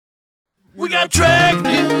We got track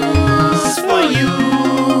news for you.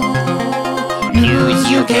 News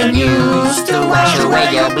you can use to wash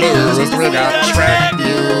away your blues. We got track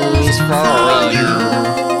news for you.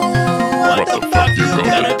 What the fuck you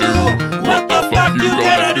gonna do? What the fuck you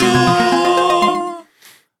gonna do?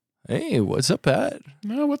 Hey, what's up, Pat?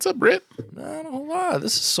 No, what's up, Britt? Not a whole lot.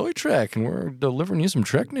 This is Soy Trek, and we're delivering you some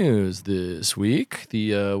Trek news this week.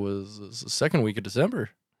 Was the second week of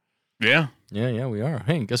December. Yeah. Yeah, we are.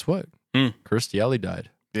 Hey, guess what? Kirstie died.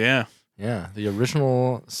 Yeah. Yeah, the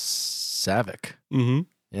original saavik. Mm-hmm.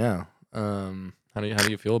 Yeah. How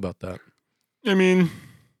do you feel about that? I mean,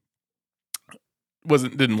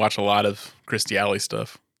 didn't watch a lot of Kirstie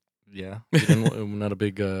stuff. Yeah, I'm not a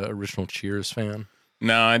big original Cheers fan.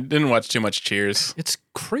 No, I didn't watch too much Cheers. It's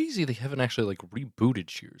crazy they haven't actually like rebooted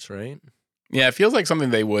Cheers, right? Yeah, it feels like something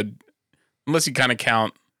they would, unless you kind of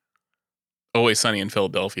count Always Sunny in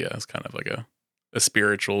Philadelphia as kind of like a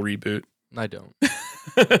spiritual reboot. I don't.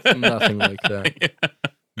 It's nothing like that. Yeah.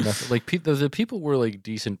 Nothing. Like the people were like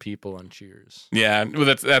decent people on Cheers. Yeah, well,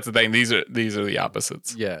 that's the thing. These are the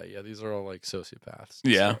opposites. Yeah. These are all like sociopaths.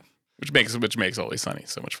 Yeah, Stuff. which makes Always Sunny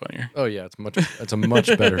so much funnier. Oh yeah, it's a much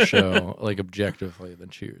better show, like objectively, than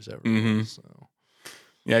Cheers ever was. So.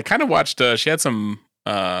 Yeah, I kind of watched. She had some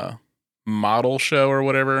model show or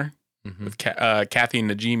whatever with Kathy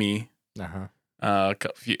Najimy.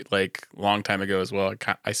 Like long time ago as well.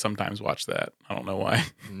 I sometimes watch that. I don't know why.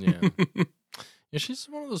 Yeah, she's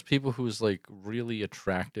one of those people who's like really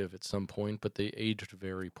attractive at some point, but they aged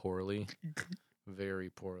very poorly. Very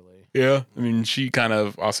poorly. Yeah. I mean, she kind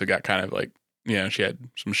of also got kind of like, she had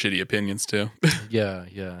some shitty opinions too. yeah,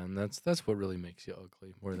 and that's what really makes you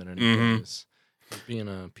ugly more than anything is being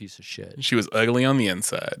a piece of shit. She was ugly on the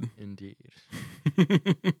inside. Indeed.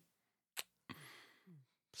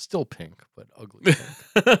 Still pink, but ugly pink.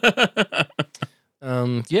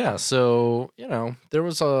 Yeah, so, there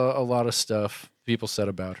was a lot of stuff people said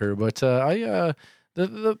about her, but the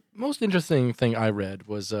most interesting thing I read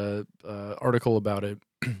was a article about it,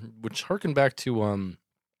 which harkened back to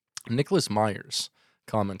Nicholas Meyer's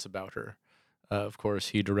comments about her. Of course,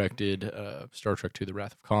 he directed Star Trek II: The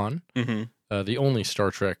Wrath of Khan, the only Star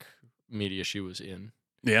Trek media she was in.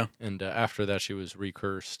 Yeah. And after that, she was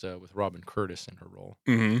recursed with Robin Curtis in her role.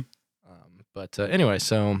 Mm-hmm. But anyway,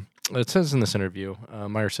 so it says in this interview,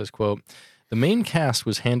 Meyer says, quote, "The main cast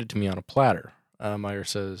was handed to me on a platter." Meyer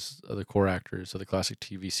says the core actors of the classic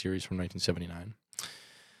TV series from 1979.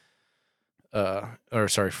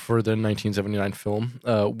 For the 1979 film.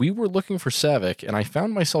 "We were looking for saavik, and I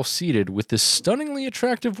found myself seated with this stunningly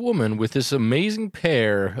attractive woman with this amazing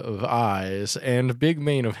pair of eyes and big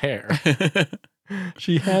mane of hair.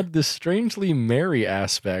 She had this strangely merry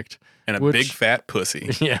aspect. And a big fat pussy."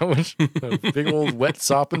 Yeah, a big old wet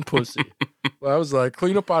sopping pussy. Well, I was like,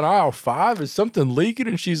 "Clean up on aisle 5. Is something leaking?"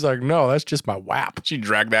 And she's like, "No, that's just my wap." She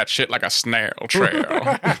dragged that shit like a snail trail.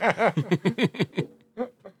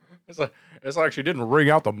 It's like she didn't wring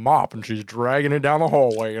out the mop and she's dragging it down the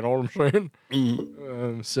hallway. You know what I'm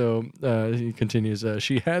saying? So he continues,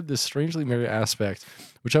 "She had this strangely merry aspect,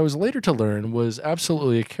 which I was later to learn was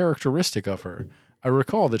absolutely a characteristic of her. I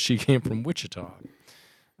recall that she came from Wichita."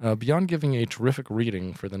 Beyond giving a terrific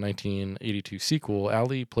reading for the 1982 sequel,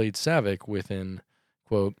 Ali played saavik with an,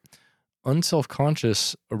 quote,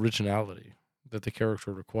 "unselfconscious originality that the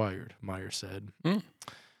character required," Meyer said.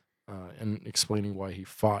 And explaining why he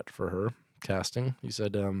fought for her casting, he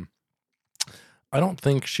said, "I don't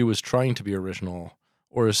think she was trying to be original,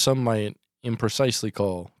 or as some might imprecisely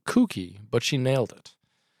call kooky, but she nailed it.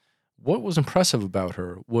 What was impressive about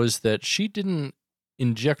her was that she didn't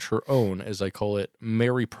inject her own, as I call it,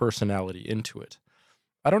 merry personality into it.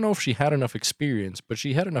 I don't know if she had enough experience, but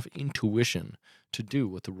she had enough intuition to do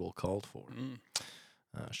what the role called for.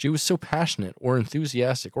 She was so passionate or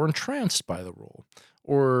enthusiastic or entranced by the role,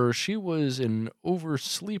 or she was an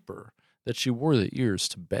oversleeper that she wore the ears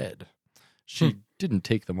to bed. She didn't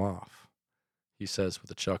take them off," he says with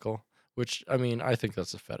a chuckle, which, I mean, I think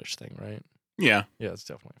that's a fetish thing, right? Yeah. Yeah, it's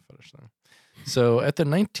definitely a fetish thing. So at the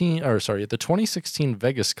 2016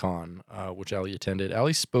 Vegas Con, which Ali attended,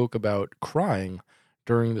 Ali spoke about crying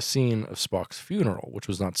during the scene of Spock's funeral, which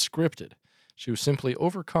was not scripted. She was simply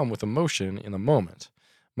overcome with emotion in the moment.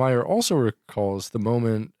 Meyer also recalls the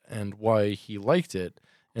moment and why he liked it,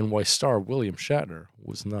 and why star William Shatner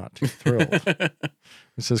was not too thrilled.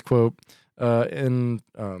 He says, quote, and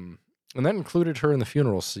that included her in the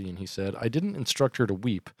funeral scene, he said. "I didn't instruct her to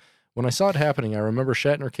weep. When I saw it happening, I remember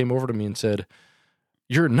Shatner came over to me and said,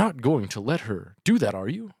 'You're not going to let her do that, are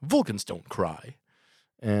you? Vulcans don't cry.'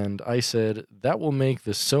 And I said, 'That will make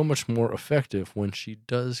this so much more effective when she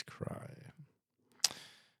does cry.'"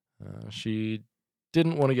 She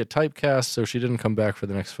didn't want to get typecast, so she didn't come back for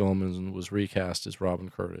the next film and was recast as Robin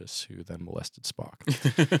Curtis, who then molested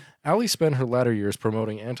Spock. Allie spent her latter years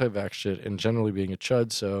promoting anti-vax shit and generally being a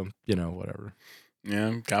chud, so, whatever.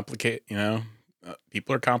 Yeah,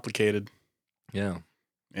 people are complicated. Yeah.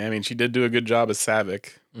 I mean, she did do a good job as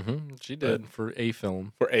Saavik. Mm-hmm. She did for a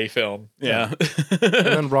film. Yeah. And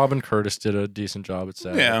then Robin Curtis did a decent job at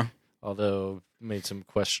Saavik. Yeah. Although made some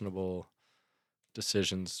questionable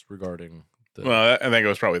decisions regarding the... Well, I think it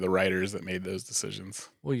was probably the writers that made those decisions.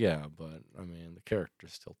 Well, yeah, but, I mean, the character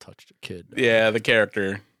still touched a kid. Yeah, the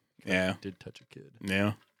character. Yeah. Did touch a kid.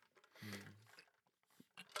 Yeah.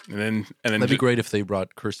 And then that'd be great if they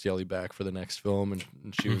brought Kirstie Alley back for the next film, and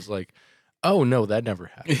she was like, "Oh no, that never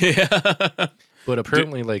happened." Yeah. But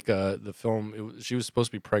apparently, the film, she was supposed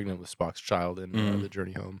to be pregnant with Spock's child in The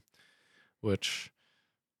Journey Home, which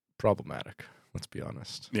problematic. Let's be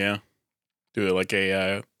honest. Yeah. Do it like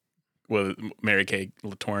a Mary Kay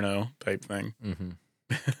Letourneau type thing.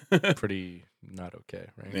 Mm-hmm. Pretty not okay,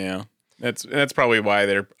 right? Yeah. That's probably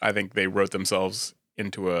why I think they wrote themselves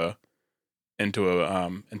into a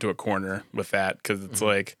corner with that, because it's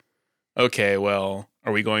like, okay, well,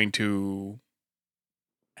 are we going to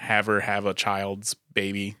have her have a child's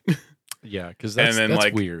baby? Yeah, because that's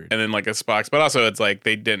weird. And then like a Spock's, but also it's like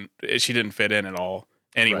she didn't fit in at all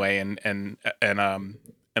anyway, right. and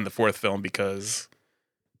the fourth film, because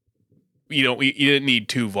you didn't need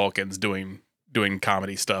two Vulcans doing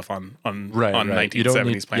comedy stuff on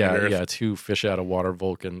 1970s planet Earth. Yeah, two fish out of water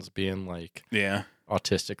Vulcans being like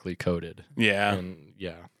autistically coded. Yeah. And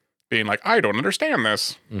being like, I don't understand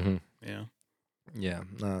this. Mm-hmm. Yeah. Yeah,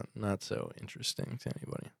 not so interesting to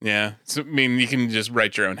anybody. Yeah. So I mean, you can just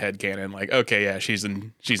write your own headcanon, like, okay, yeah, she's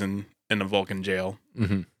in a Vulcan jail.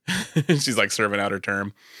 Mm-hmm. She's like serving out her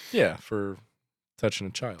term. Yeah, for touching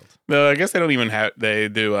a child. No, I guess they don't even they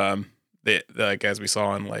do they like, as we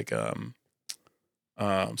saw in like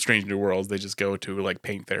Strange New Worlds, they just go to like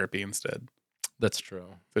paint therapy instead. That's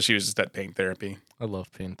true. So she was just at paint therapy. I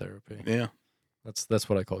love paint therapy. Yeah. That's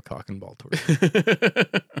what I call cock and ball torture.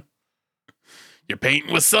 You're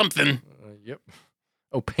painting with something. Yep.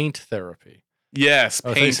 Oh, paint therapy. Yes.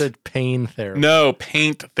 Paint. I said pain therapy. No,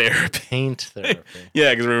 paint therapy. Paint therapy. Yeah,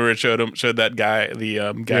 because remember it showed that guy,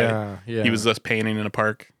 the guy. Yeah. He was just painting in a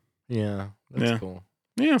park. Yeah. That's cool.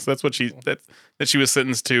 Yeah, so that's what that she was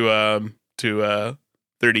sentenced to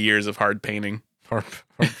 30 years of hard painting. Hard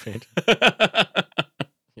paint.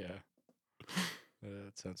 Yeah.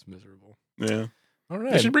 That sounds miserable. Yeah. All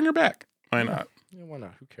right. They should bring her back. Why not? Yeah, why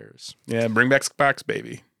not? Who cares? Yeah, bring back Spock's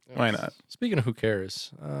baby. Why not? Speaking of who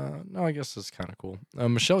cares, no, I guess it's kind of cool.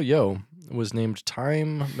 Michelle Yeoh was named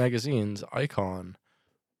Time Magazine's Icon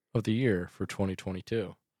of the Year for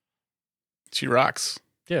 2022. She rocks.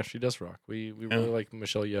 Yeah, she does rock. We really like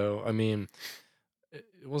Michelle Yeoh. I mean, it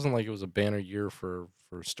wasn't like it was a banner year for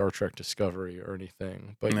Star Trek Discovery or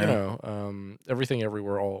anything, but Everything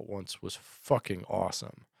Everywhere All at Once was fucking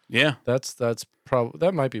awesome. Yeah, that's probably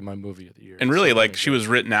that might be my movie of the year. And really, like, she was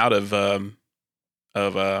written out of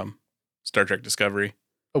Star Trek Discovery.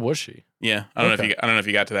 Oh, was she? Yeah, I don't know if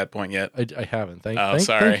you got to that point yet. I haven't.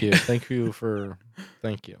 Sorry. Thank you for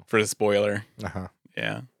the spoiler. Yeah.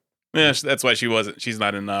 Yeah, that's why she's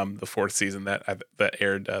not in the fourth season that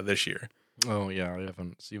aired this year. Oh yeah, I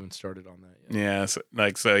haven't even started on that yet.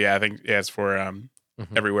 Yeah, I think it's for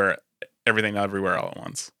Everything Everywhere All at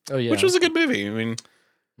Once. Oh yeah, which was a good movie. I mean,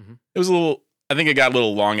 it was a little. I think it got a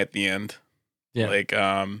little long at the end. Yeah, like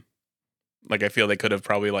I feel they could have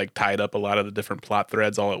probably like tied up a lot of the different plot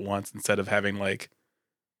threads all at once instead of having like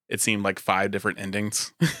it seemed like 5 different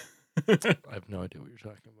endings. I have no idea what you're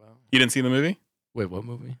talking about. You didn't see the movie? Wait, what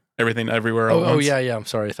movie? Everything Everywhere All at Once. Oh yeah. I'm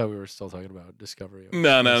sorry. I thought we were still talking about Discovery.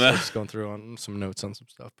 No. Just going through on some notes on some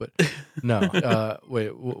stuff, but no.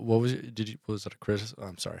 Wait, what was it? Was that a criticism?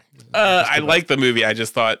 I'm sorry. I liked the movie. I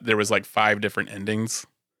just thought there was like 5 different endings.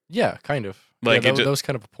 Yeah, kind of. Like that was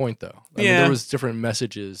kind of a point, though. I mean, there was different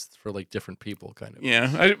messages for like different people, kind of.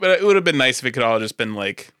 Yeah, but it would have been nice if it could all just been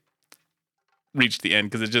like reached the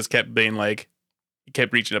end, because it just kept being like it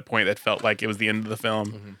kept reaching a point that felt like it was the end of the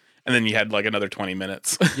film. And then you had like another 20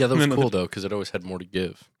 minutes. Yeah, that was cool though, because it always had more to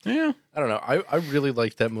give. Yeah. I don't know. I really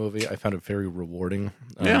liked that movie. I found it very rewarding.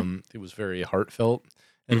 It was very heartfelt.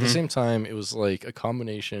 And at the same time, it was like a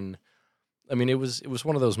combination. I mean, it was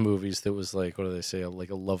one of those movies that was like, what do they say?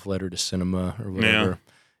 Like a love letter to cinema or whatever. Yeah.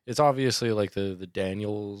 It's obviously like the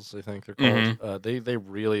Daniels, I think they're called. They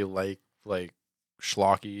really like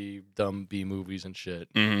schlocky, dumb B movies and shit.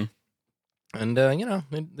 And,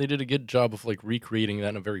 they did a good job of, like, recreating that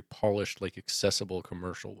in a very polished, like, accessible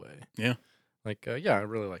commercial way. Yeah. Like, I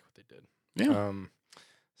really like what they did. Yeah.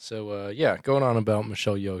 So, going on about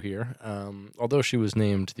Michelle Yeoh here. Although she was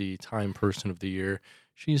named the Time Person of the Year,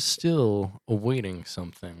 she's still awaiting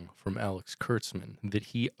something from Alex Kurtzman that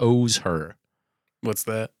he owes her. What's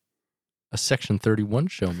that? A Section 31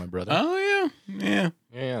 show, my brother. Oh, yeah.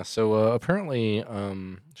 Yeah. So, apparently,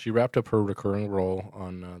 she wrapped up her recurring role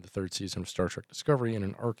on the third season of Star Trek Discovery in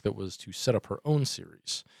an arc that was to set up her own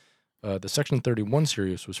series. The Section 31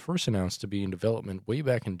 series was first announced to be in development way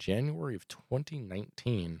back in January of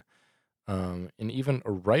 2019. And even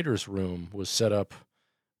a writer's room was set up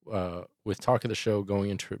with talk of the show going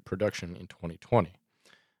into production in 2020.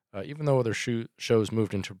 Even though other shows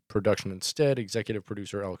moved into production instead, executive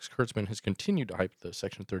producer Alex Kurtzman has continued to hype the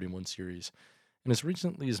Section 31 series. And as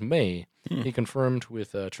recently as May, he confirmed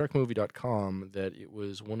with TrekMovie.com that it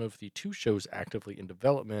was one of the 2 shows actively in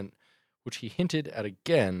development, which he hinted at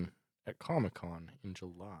again at Comic-Con in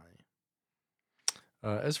July.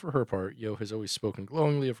 As for her part, Yeoh has always spoken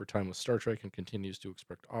glowingly of her time with Star Trek and continues to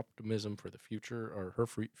express optimism for the future, or her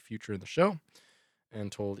future in the show,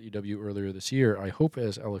 and told EW earlier this year, "I hope,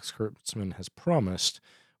 as Alex Kurtzman has promised,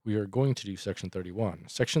 we are going to do Section 31.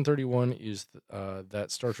 Section 31 is that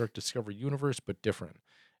Star Trek Discovery universe, but different.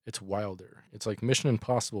 It's wilder. It's like Mission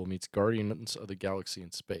Impossible meets Guardians of the Galaxy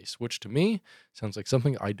in space, which to me sounds like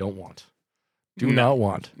something I don't want. Not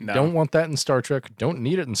want. No. Don't want that in Star Trek. Don't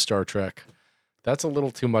need it in Star Trek. That's a little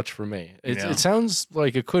too much for me. It sounds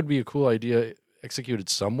like it could be a cool idea executed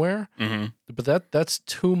somewhere, but that's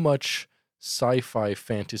too much sci-fi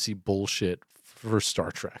fantasy bullshit for Star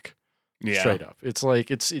Trek. Yeah. Straight up. It's like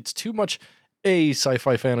it's too much A,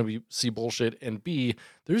 sci-fi fantasy bullshit, and B,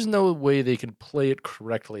 there's no way they can play it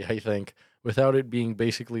correctly, I think, without it being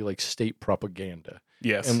basically like state propaganda.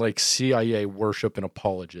 Yes. And like CIA worship and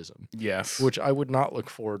apologism. Yes. Which I would not look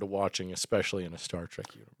forward to watching, especially in a Star Trek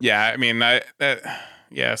universe. Yeah, I mean,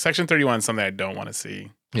 Section 31 is something I don't want to see.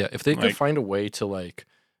 Yeah, if they could find a way to like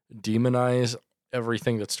demonize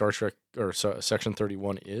everything that Star Trek or Section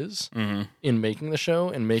 31 is in making the show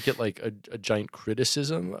and make it like a giant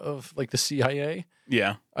criticism of like the CIA,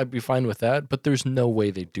 I'd be fine with that. But there's no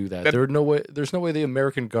way they do that. There's no way the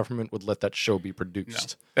American government would let that show be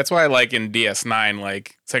produced. No. That's why, like in DS9,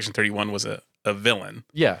 like Section 31 was a villain.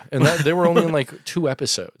 Yeah, and they were only in like 2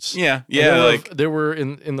 episodes. Yeah. They were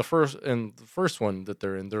in the first one that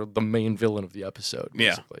they're in. They're the main villain of the episode.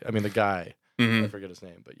 Basically. I mean the guy. I forget his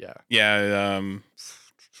name, but yeah. Yeah,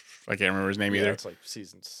 I can't remember his name either. It's like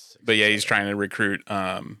season 6. But yeah, he's trying to recruit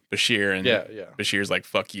Bashir, and Bashir's like,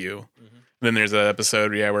 "Fuck you." Then there's an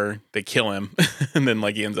episode, where they kill him, and then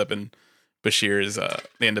like he ends up in Bashir's.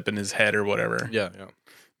 They end up in his head or whatever. Yeah.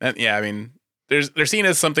 I mean, they're seen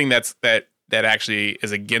as something that actually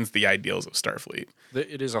is against the ideals of Starfleet.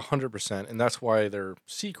 It is 100%, and that's why they're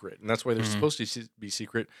secret, and that's why they're supposed to be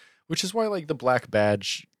secret. Which is why, like, the black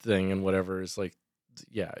badge thing and whatever is like,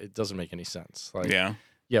 it doesn't make any sense. Like,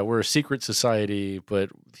 we're a secret society, but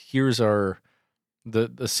here's the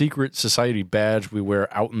secret society badge we wear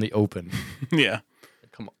out in the open.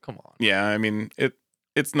 Come on. Yeah, I mean,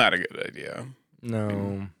 it's not a good idea.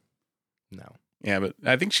 No. Yeah, but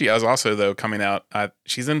I think she is also, though, coming out.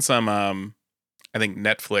 She's in some, I think,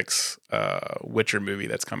 Netflix Witcher movie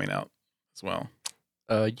that's coming out as well.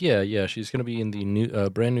 She's going to be in the new,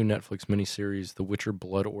 brand new Netflix miniseries, The Witcher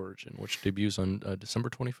Blood Origin, which debuts on December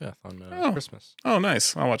 25th on Christmas. Oh,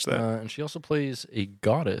 nice! I'll watch that. And she also plays a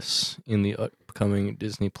goddess in the upcoming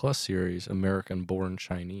Disney Plus series, American Born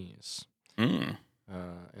Chinese.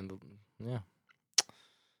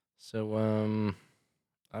 So,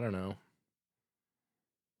 I don't know.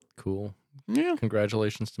 Cool. Yeah.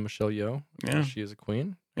 Congratulations to Michelle Yeoh. Yeah, she is a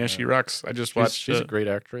queen. Yeah, she rocks. I just watched. She's a great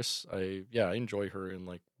actress. I enjoy her in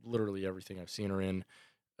like literally everything I've seen her in.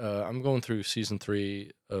 I'm going through season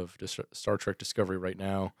 3 of Star Trek Discovery right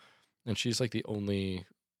now, and she's like the only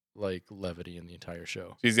like levity in the entire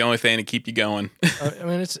show. She's the only thing to keep you going. I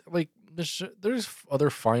mean, it's like there's other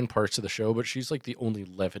fine parts of the show, but she's like the only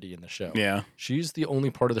levity in the show. Yeah, she's the only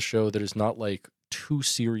part of the show that is not like too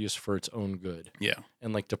serious for its own good. Yeah,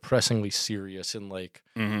 and like depressingly serious and like.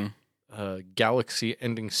 Galaxy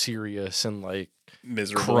ending serious and like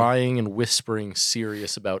miserable, crying and whispering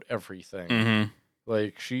serious about everything.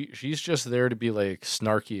 Like she's just there to be like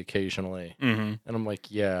snarky occasionally, and I'm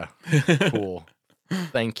like, yeah, cool,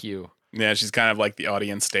 thank you. Yeah, she's kind of like the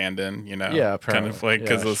audience stand-in, you know. Yeah, apparently. Kind of like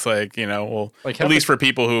because it's like, you know, well, like at least for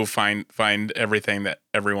people who find everything that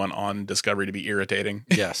everyone on Discovery to be irritating.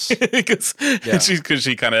 Yes, because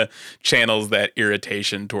she kind of channels that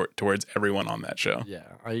irritation towards everyone on that show. Yeah,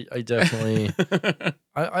 I definitely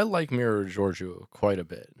I like Mira Georgiou quite a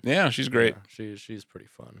bit. Yeah, she's great. She's pretty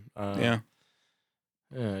fun.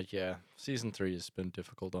 Yeah, season 3 has been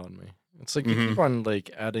difficult on me. It's like you keep on like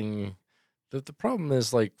adding. The problem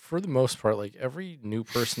is like for the most part, like every new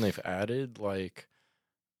person they've added, like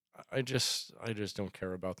I just don't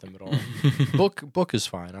care about them at all. Book is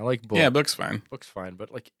fine. I like Book. Yeah, Book's fine. Book's fine,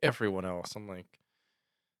 but like everyone else, I'm like,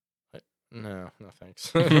 no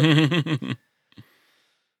thanks.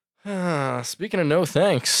 Speaking of no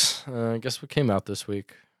thanks, guess what came out this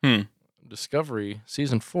week? Discovery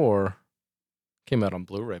season 4 came out on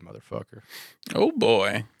Blu-ray, motherfucker. Oh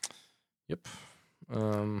boy. Yep.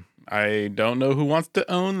 I don't know who wants to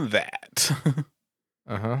own that.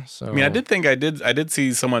 So I mean, I did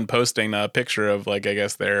see someone posting a picture of like I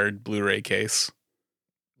guess their Blu-ray case.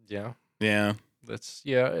 Yeah. Yeah.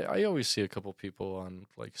 I always see a couple people on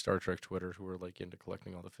like Star Trek Twitter who are like into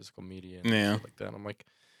collecting all the physical media and stuff like that. I'm like,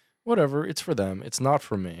 whatever, it's for them. It's not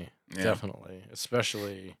for me. Yeah. Definitely.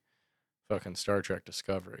 Especially fucking Star Trek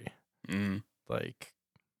Discovery. Like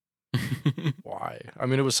why? I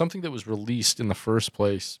mean, it was something that was released in the first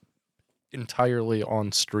place entirely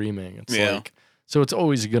on streaming. It's like, so it's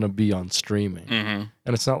always going to be on streaming. And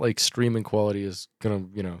it's not like streaming quality is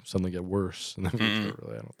going to, suddenly get worse in the future,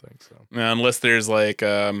 really. I don't think so. Unless there's like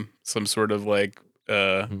some sort of like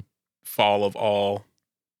fall of all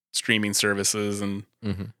streaming services and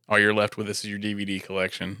all you're left with is your DVD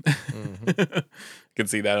collection. I could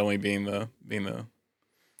see that only being the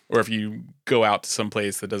or if you go out to some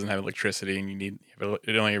place that doesn't have electricity and you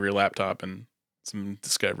only have your laptop and some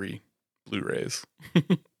Discovery Blu-rays.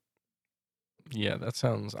 Yeah, that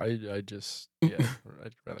sounds. I'd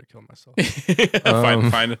rather kill myself.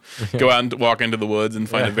 Go out and walk into the woods and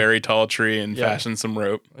find a very tall tree and fashion some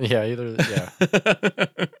rope. Yeah,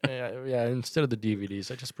 Instead of the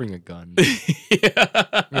DVDs, I just bring a gun.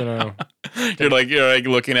 You're like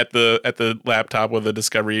looking at the laptop with the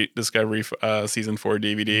Discovery season 4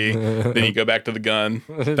 DVD. Then you go back to the gun,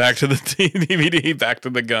 back to the DVD, back to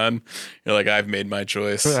the gun. You're like, I've made my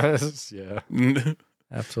choice. Yeah.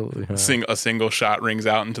 Absolutely. A single shot rings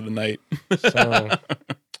out into the night. So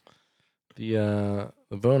the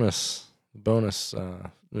bonus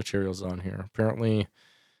materials on here. Apparently,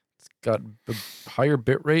 it's got a higher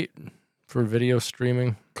bit rate for video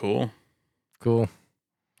streaming. Cool.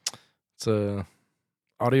 It's a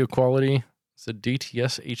audio quality. It's a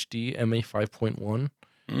DTS HD MA 5.1.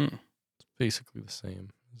 It's basically the same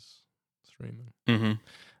as streaming.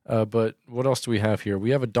 But what else do we have here? We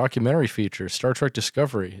have a documentary feature, Star Trek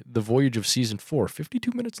Discovery, The Voyage of Season 4,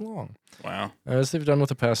 52 minutes long. Wow. As they've done with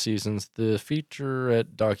the past seasons, the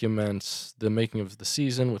featurette documents the making of the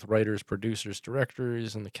season with writers, producers,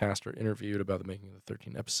 directors, and the cast are interviewed about the making of the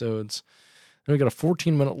 13 episodes. Then we got a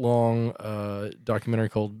 14-minute long documentary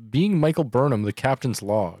called Being Michael Burnham, The Captain's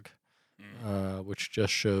Log, which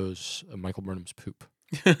just shows Michael Burnham's poop.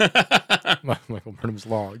 Michael Burnham's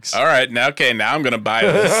logs. All right, now I'm gonna buy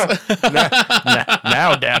this.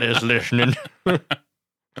 now Dad is listening.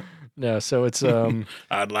 No, so it's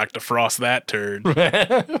I'd like to frost that turd. What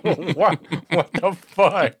the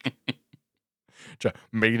fuck?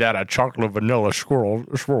 Made out of chocolate vanilla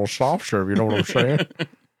squirrel soft serve. You know what I'm saying?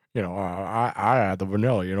 I add the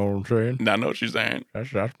vanilla. You know what I'm saying? I know what you're saying.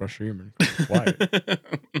 That's my semen. It's white,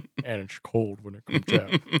 and it's cold when it comes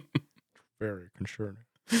out. Very concerning.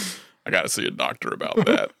 I got to see a doctor about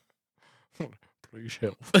that. Please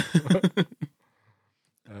help.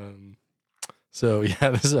 So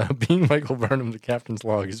this Being Michael Burnham, The Captain's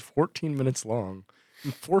Log is 14 minutes long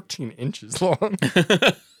and 14 inches long.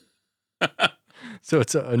 So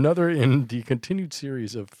it's another in the continued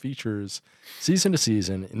series of features, season to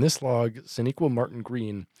season. In this log, Sonequa Martin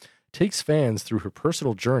Green takes fans through her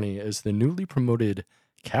personal journey as the newly promoted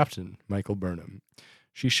Captain Michael Burnham.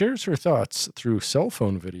 She shares her thoughts through cell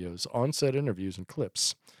phone videos, on-set interviews, and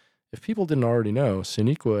clips. If people didn't already know,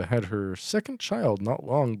 Sonequa had her second child not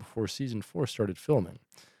long before season 4 started filming,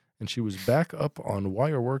 and she was back up on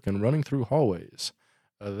wire work and running through hallways.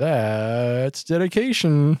 That's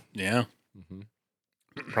dedication. Yeah.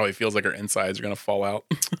 Probably feels like her insides are going to fall out.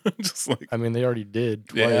 Just like, I mean, they already did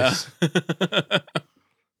twice.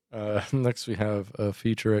 Yeah. Next, we have a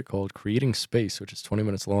featurette called Creating Space, which is 20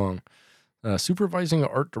 minutes long. Supervising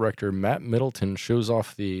art director Matt Middleton shows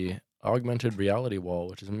off the augmented reality wall,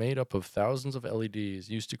 which is made up of thousands of LEDs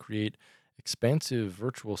used to create expansive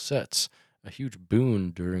virtual sets, a huge boon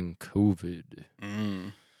during COVID.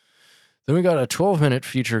 Then we got a 12-minute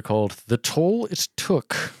feature called The Toll It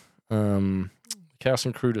Took. Cast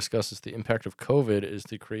and crew discusses the impact of COVID as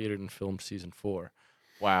they created and filmed season 4.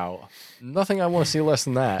 Wow. Nothing I want to see less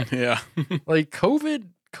than that. Yeah. Like COVID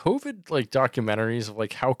like documentaries of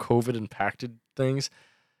like how COVID impacted things.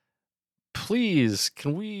 Please,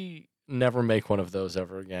 can we never make one of those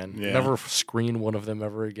ever again. Yeah. Never screen one of them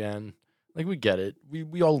ever again. Like, we get it.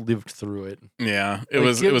 We all lived through it. Yeah, it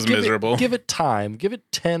Like, was miserable. Give it time. Give it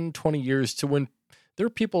 10, 20 years to when there are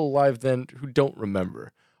people alive then who don't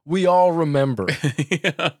remember. We all remember.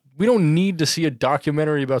 Yeah. We don't need to see a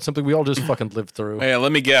documentary about something we all just fucking lived through. Yeah,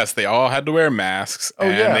 let me guess. They all had to wear masks. Oh,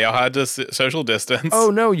 and yeah. they all had to social distance. Oh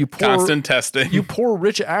no, you poor constant testing. You poor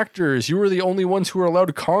rich actors. You were the only ones who were allowed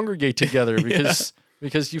to congregate together because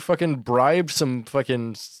you fucking bribed some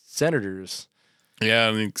fucking senators. Yeah,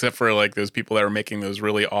 I mean, except for like those people that were making those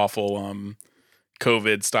really awful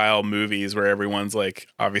COVID style movies where everyone's like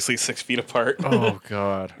obviously 6 feet apart. Oh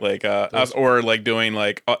god. Like or like doing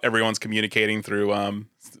like everyone's communicating through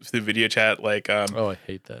video chat. Like oh, I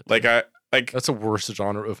hate that. That's the worst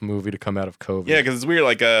genre of movie to come out of COVID. Yeah, because it's weird.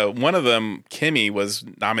 Like one of them, Kimmy, was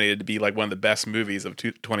nominated to be like one of the best movies of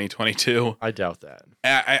 2022. I doubt that.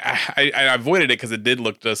 I avoided it because it did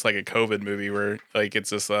look just like a COVID movie where like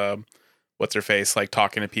it's just what's her face like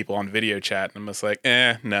talking to people on video chat, and I'm just like,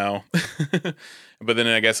 no. But then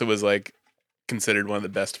I guess it was like considered one of the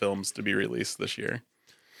best films to be released this year.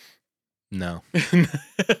 No.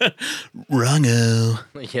 Wrongo.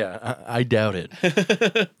 Yeah, I doubt it.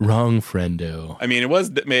 Wrong, friendo. I mean, it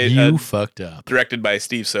was made. You fucked up. Directed by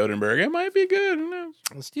Steve Soderbergh. It might be good. Who knows?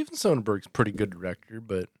 Well, Steven Soderbergh's a pretty good director,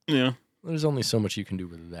 but yeah, there's only so much you can do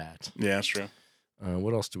with that. Yeah, that's true.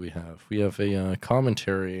 What else do we have? We have a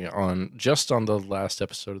commentary on the last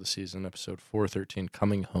episode of the season, episode 413,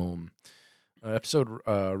 Coming Home. Episode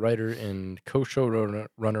writer and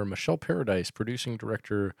co-showrunner Michelle Paradise, producing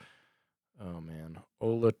director,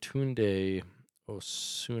 Olatunde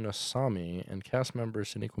Osunasami, and cast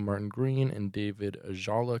members Sonequa Martin Green and David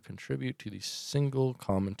Ajala contribute to the single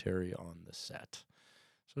commentary on the set.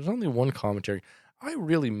 So there's only one commentary. I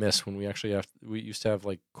really miss when we used to have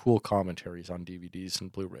like cool commentaries on DVDs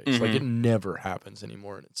and Blu-rays. Mm-hmm. Like, it never happens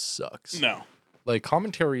anymore, and it sucks. No. Like,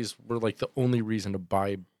 commentaries were like the only reason to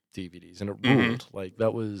buy DVDs, and it ruled. Like,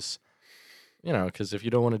 that was, because if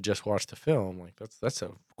you don't want to just watch the film, like that's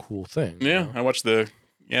a cool thing. Yeah, I watched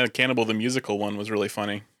Cannibal the Musical one was really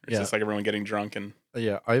funny. It's just like everyone getting drunk and.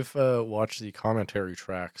 Yeah, I've watched the commentary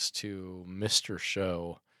tracks to Mr.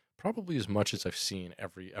 Show probably as much as I've seen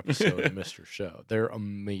every episode of Mr. Show. They're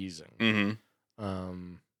amazing.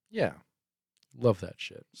 Mm-hmm. Yeah, love that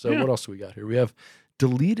shit. So what else do we got here? We have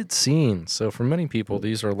deleted scenes. So for many people,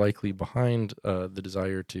 these are likely behind the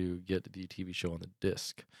desire to get the TV show on the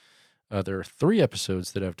disc. There are 3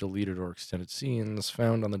 episodes that have deleted or extended scenes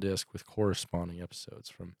found on the disc with corresponding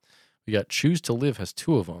episodes. We got Choose to Live has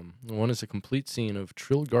 2 of them. One is a complete scene of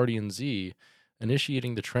Trill Guardian Z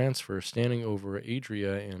initiating the transfer, standing over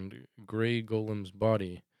Adria and Grey Golem's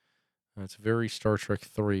body. It's very Star Trek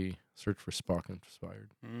 3, Search for Spock inspired.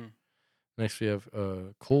 Next, we have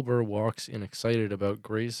Culber walks in excited about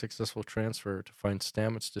Grey's successful transfer to find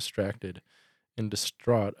Stamets distracted and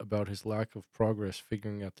distraught about his lack of progress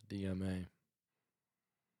figuring out the DMA.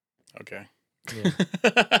 Okay. Yeah.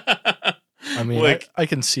 I mean, like, I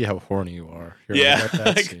can see how horny you are.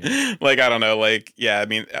 Like, I don't know. Like, yeah, I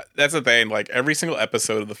mean, that's the thing. Like, every single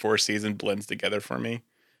episode of the 4th season blends together for me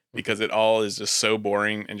because it all is just so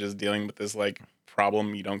boring and just dealing with this, like,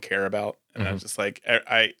 problem you don't care about. And I'm just like,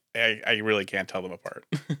 I really can't tell them apart.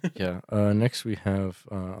 Yeah. Next, we have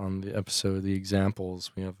on the episode, The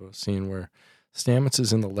Examples, we have a scene where Stamets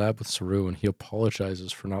is in the lab with Saru, and he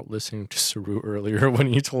apologizes for not listening to Saru earlier when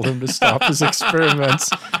he told him to stop his experiments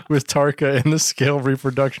with Tarka in the scale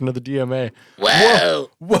reproduction of the DMA.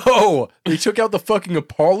 Whoa! They took out the fucking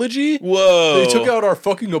apology? Whoa! They took out our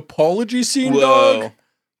fucking apology scene, dog?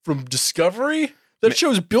 From Discovery? That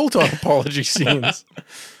show's built on apology scenes.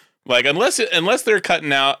 Like, unless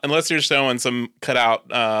they're showing some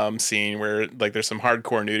cutout scene where like there's some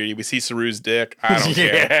hardcore nudity. We see Saru's dick. I don't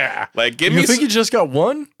care. Like, You think he just got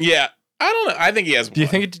one? Yeah, I don't know. I think he has. Do you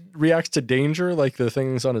think it reacts to danger like the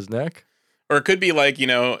things on his neck? Or it could be like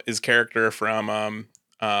his character from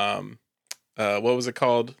what was it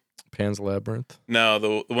called? Pan's Labyrinth. No,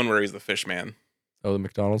 the one where he's the fish man. Oh, the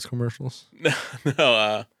McDonald's commercials.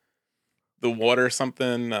 No. The water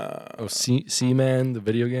something. Seaman, the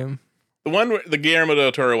video game. The one where the Guillermo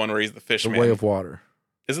del Toro one where he's the fish man. The Way of Water.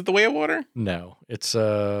 Is it The Way of Water? No, it's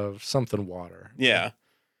something water. Yeah,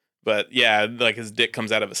 but yeah, like his dick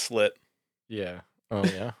comes out of a slit. Yeah. Oh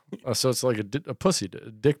yeah. So it's like a pussy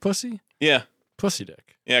dick pussy. Yeah. Pussy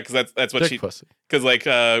dick. Yeah, because that's what dick she. Pussy. Because like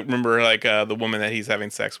remember like the woman that he's having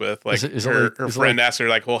sex with, like is her friend asked her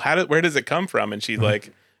like, well, where does it come from? And she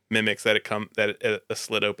like mimics that a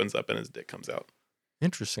slit opens up and his dick comes out.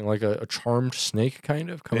 Interesting, like a charmed snake kind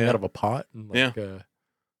of coming out of a pot. And like, yeah.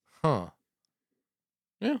 Huh.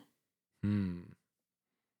 Yeah.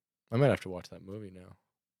 I might have to watch that movie now.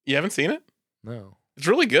 You haven't seen it? No. It's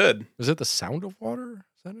really good. Is it The Sound of Water?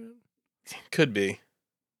 Is that it? Could be.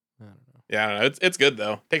 I don't know. Yeah, I don't know. It's good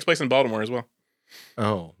though. Takes place in Baltimore as well.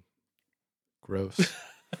 Oh. Gross.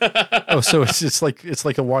 So it's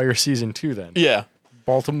like a Wire season 2 then. Yeah.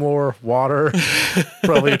 Baltimore, water,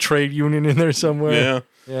 probably a trade union in there somewhere. Yeah.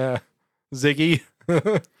 Yeah. Ziggy.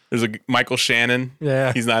 There's a Michael Shannon.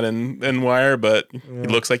 Yeah. He's not in Wire, but he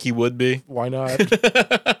looks like he would be. Why not?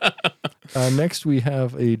 Next, we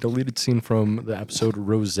have a deleted scene from the episode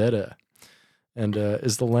Rosetta. And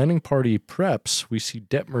as the landing party preps, we see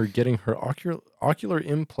Detmer getting her ocular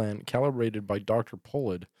implant calibrated by Dr.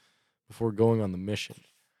 Pollard before going on the mission.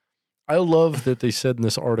 I love that they said in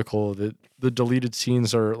this article that the deleted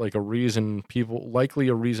scenes are like a reason people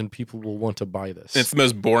will want to buy this. It's the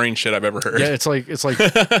most boring shit I've ever heard. Yeah, it's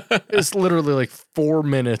it's literally like 4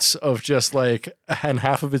 minutes of just like, and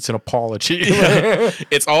half of it's an apology. Yeah.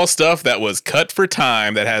 It's all stuff that was cut for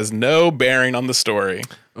time that has no bearing on the story.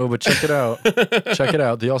 Oh, but check it out. Check it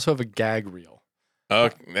out. They also have a gag reel. Oh,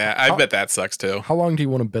 yeah, I bet that sucks too. How long do you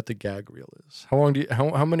want to bet the gag reel is?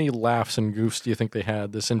 How many laughs and goofs do you think they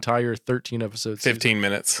had this entire 13 episodes? 15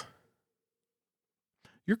 minutes.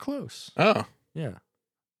 You're close. Oh. Yeah.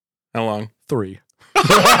 How long? 3.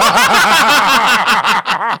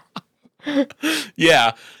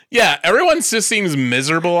 Yeah. Yeah. Everyone just seems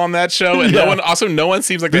miserable on that show. And no one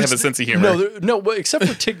seems like they have a sense of humor. No, except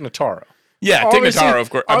for Tig Notaro. Yeah, Tig Notaro, of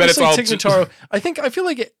course. I bet it's all Tig Notaro. I feel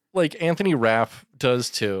like Anthony Rapp does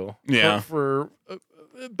too. Yeah.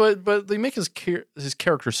 But they make his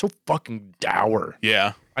character so fucking dour.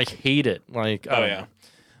 Yeah. I hate it. Like, yeah.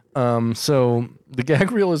 So the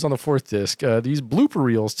gag reel is on the 4th disc. These blooper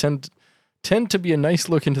reels tend to be a nice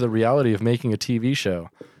look into the reality of making a TV show.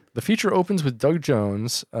 The feature opens with Doug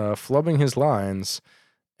Jones flubbing his lines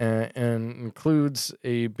and includes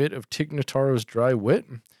a bit of Tig Notaro's dry wit.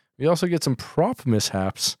 We also get some prop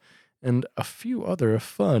mishaps and a few other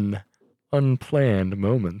fun, unplanned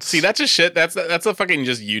moments. See, that's just shit. That's a fucking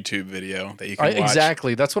just YouTube video that you can watch.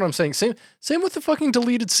 Exactly. That's what I'm saying. Same with the fucking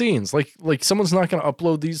deleted scenes. Like someone's not going to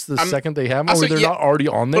upload these the second they have them, or they're not already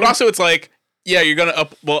on there. But also, it's like, yeah, you're gonna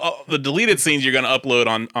the deleted scenes you're gonna upload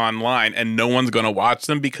online, and no one's gonna watch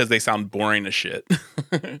them because they sound boring as shit.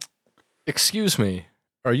 Excuse me.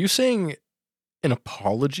 Are you saying an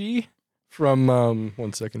apology from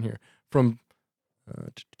 1 second here from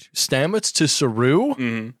Stamets to Saru?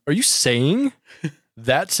 Mm-hmm. Are you saying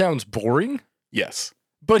that sounds boring? Yes.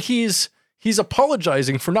 But he's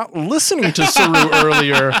apologizing for not listening to Saru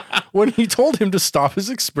earlier when he told him to stop his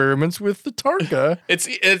experiments with the Tarka.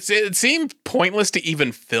 It seemed pointless to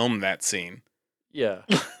even film that scene. Yeah.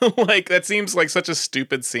 Like, that seems like such a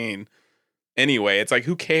stupid scene. Anyway, it's like,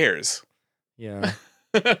 who cares? Yeah.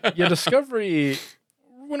 Yeah, Discovery,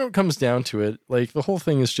 when it comes down to it, like, the whole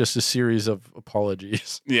thing is just a series of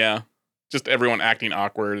apologies. Yeah. Just everyone acting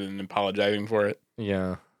awkward and apologizing for it.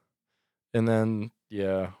 Yeah. And then,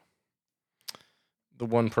 yeah, the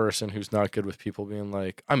one person who's not good with people being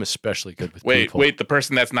like, I'm especially good with people. Wait, the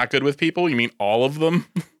person that's not good with people? You mean all of them?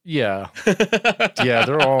 Yeah. Yeah,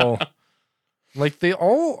 they're all like they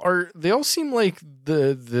all seem like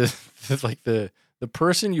the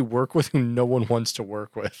person you work with who no one wants to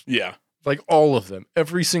work with. Yeah. Like all of them,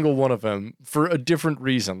 every single one of them for a different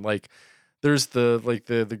reason. Like there's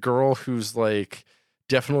the girl who's like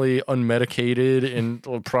definitely unmedicated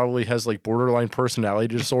and probably has like borderline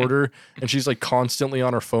personality disorder, and she's like constantly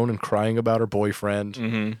on her phone and crying about her boyfriend.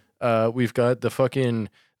 Mm-hmm. We've got the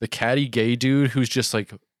catty gay dude who's just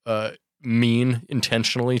like mean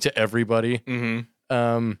intentionally to everybody.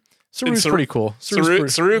 Mm-hmm. Saru's pretty cool.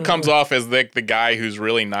 Saru comes off as like the guy who's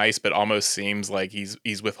really nice, but almost seems like he's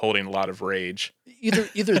withholding a lot of rage.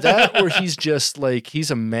 Either that, or he's just like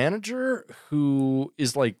he's a manager who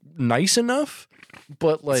is like nice enough,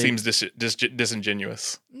 but like seems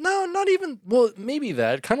disingenuous. No, not even. Well, maybe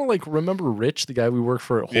that kind of like remember Rich, the guy we worked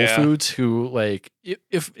for at Whole Foods, who like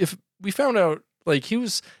if we found out like he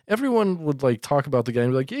was, everyone would like talk about the guy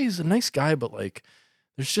and be like, yeah, he's a nice guy, but like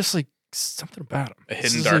there's just like something about him. A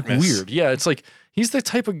hidden darkness. Like weird. Yeah, it's like he's the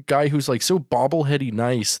type of guy who's like so bobbleheady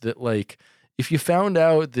nice that like if you found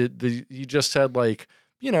out that he just had like,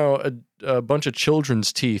 you know, a bunch of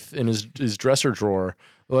children's teeth in his dresser drawer,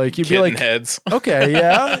 like you'd Kitten be like, heads. Okay,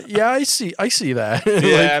 yeah, I see that.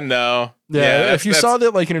 Yeah, like, no. Yeah, if you saw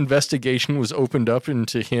that like an investigation was opened up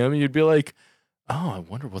into him, you'd be like, oh, I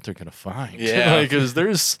wonder what they're gonna find. Yeah, because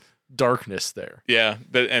there's darkness there. Yeah,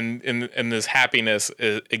 but and this happiness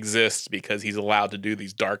exists because he's allowed to do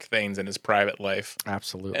these dark things in his private life.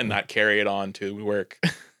 Absolutely. And not carry it on to work.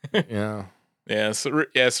 Yeah. Yeah, Saru.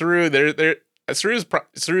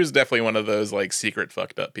 Saru's definitely one of those like secret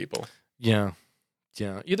fucked up people. Yeah.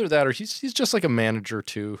 Yeah. Either that or he's just like a manager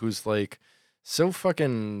too, who's like so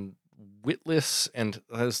fucking witless and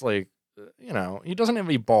has like, he doesn't have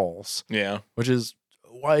any balls. Yeah. Which is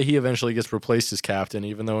why he eventually gets replaced as captain,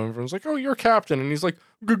 even though everyone's like, "Oh, you're captain," and he's like,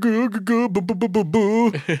 "I don't know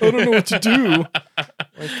what to do."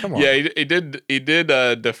 Like, come on. Yeah, he did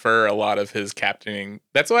defer a lot of his captaining.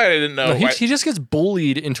 That's why I didn't know. No, he just gets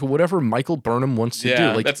bullied into whatever Michael Burnham wants to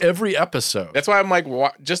do, like every episode. That's why I'm like,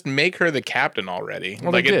 just make her the captain already.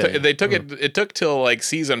 Well, like they took it took till like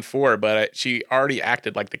season 4, but she already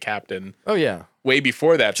acted like the captain. Oh yeah. Way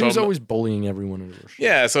before that. She was always bullying everyone in her show.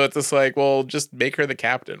 Yeah, so it's just like, well, just make her the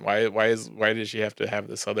captain. Why does she have to have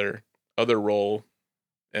this other role?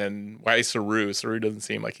 And why Saru? Saru doesn't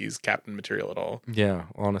seem like he's captain material at all. Yeah,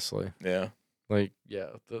 honestly. Yeah. Like, yeah.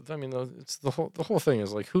 It's the whole thing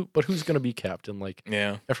is like, who's gonna be captain? Like,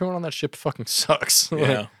 yeah, everyone on that ship fucking sucks.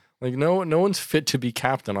 Yeah. like no one's fit to be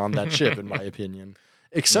captain on that ship, in my opinion,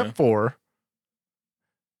 except for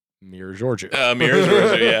Mira Georgiou. Mira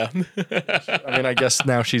Georgiou, yeah. I mean, I guess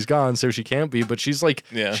now she's gone, so she can't be, but she's like,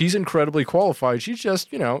 she's incredibly qualified. She's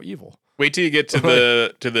just, evil. Wait till you get to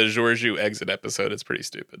the Georgiou exit episode. It's pretty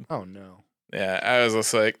stupid. Oh, no. Yeah, I was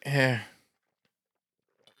just like, eh.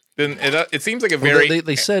 Then it seems like a very...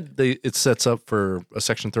 They said it sets up for a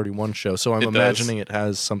Section 31 show, so I'm imagining it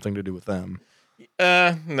has something to do with them.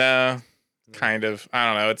 No. Kind of. I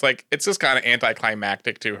don't know. It's just kind of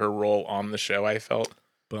anticlimactic to her role on the show, I felt.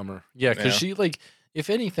 Bummer. Yeah, because she, like, if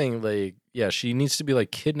anything, like, she needs to be,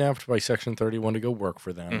 like, kidnapped by Section 31 to go work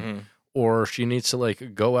for them. Mm-hmm. Or she needs to,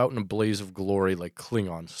 like, go out in a blaze of glory, like,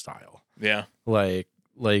 Klingon style. Yeah. Like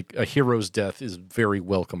a hero's death is very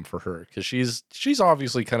welcome for her. Because she's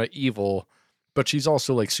obviously kind of evil, but she's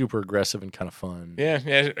also, like, super aggressive and kind of fun. Yeah.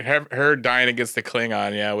 Her dying against the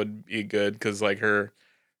Klingon, would be good. Because, like, her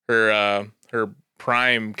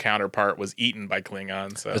prime counterpart was eaten by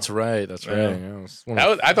Klingons. So that's right. Yeah,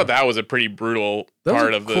 I thought that was a pretty brutal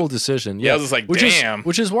part of the cool decision. Yeah, I was just like, damn.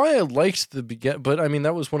 Which is why I liked the but I mean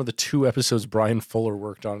that was one of the 2 episodes Brian Fuller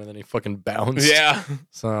worked on, and then he fucking bounced. Yeah.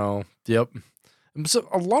 So yep. So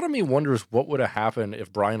a lot of me wonders what would have happened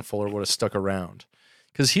if Brian Fuller would have stuck around,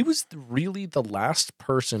 because he was really the last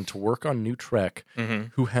person to work on New Trek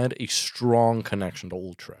who had a strong connection to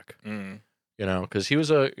old Trek. Mm. Because he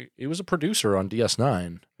was a producer on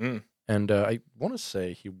DS9, and I want to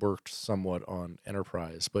say he worked somewhat on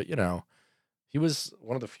Enterprise, but he was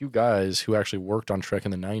one of the few guys who actually worked on Trek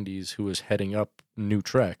in the 90s who was heading up New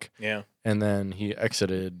Trek. Yeah, and then he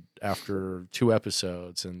exited after 2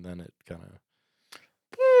 episodes, and then it kind of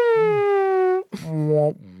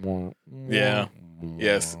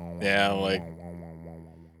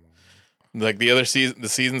like the other season, the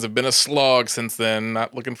seasons have been a slog since then.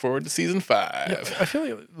 Not looking forward to season 5. Yeah, I feel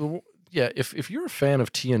like, if you're a fan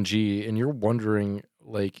of TNG and you're wondering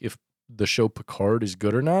like if the show Picard is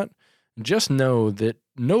good or not, just know that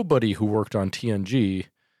nobody who worked on TNG,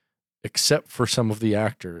 except for some of the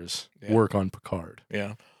actors, work on Picard.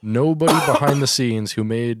 Yeah, nobody behind the scenes who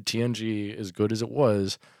made TNG as good as it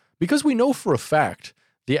was, because we know for a fact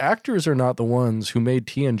the actors are not the ones who made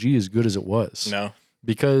TNG as good as it was. No.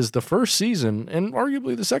 Because the first season, and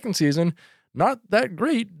arguably the second season, not that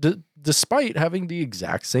great, despite having the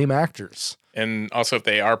exact same actors. And also, if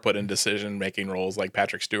they are put in decision-making roles, like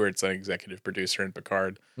Patrick Stewart's an executive producer in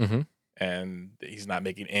Picard, and he's not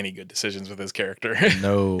making any good decisions with his character.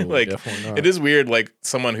 No, like, definitely not. It is weird, like,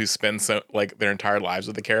 someone who spends their entire lives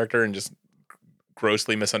with the character and just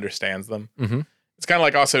grossly misunderstands them. Mm-hmm. It's kind of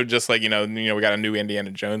like also just like, we got a new Indiana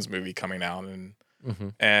Jones movie coming out, and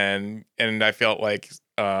I felt like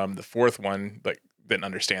the 4th one like didn't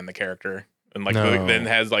understand the character, and like then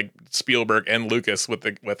has like Spielberg and Lucas with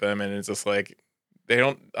them, and it's just like they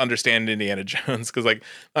don't understand Indiana Jones because like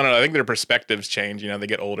I don't know, I think their perspectives change. They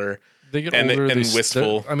get older. They get older and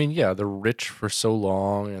wistful. I mean, they're rich for so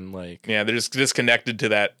long, and like they're just disconnected to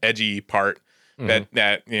that edgy part that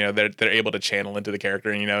they're able to channel into the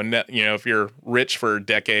character. And if you're rich for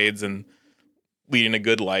decades and leading a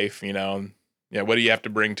good life, what do you have to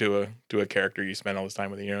bring to a character you spend all this time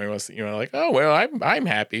with? Like, oh well, I'm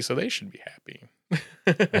happy, so they should be happy.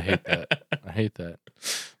 I hate that.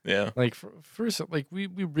 Yeah. Like first, like we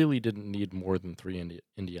really didn't need more than 3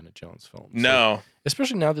 Indiana Jones films. No. Like,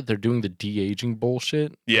 especially now that they're doing the de-aging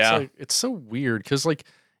bullshit. Yeah. It's so weird because like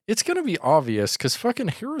it's gonna be obvious because fucking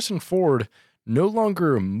Harrison Ford no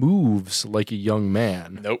longer moves like a young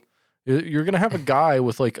man. Nope. You're gonna have a guy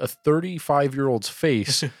with like a 35-year-old's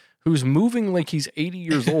face who's moving like he's 80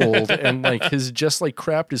 years old and like has just like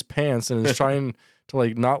crapped his pants and is trying to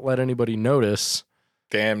like not let anybody notice.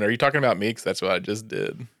 Damn, are you talking about me? Because that's what I just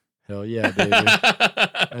did. Hell yeah, baby.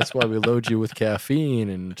 That's why we load you with caffeine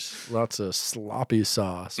and lots of sloppy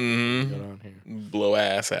sauce. Mm-hmm. Got on here. Blow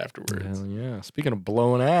ass afterwards. Hell yeah. Speaking of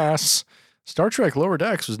blowing ass, Star Trek Lower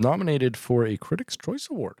Decks was nominated for a Critics' Choice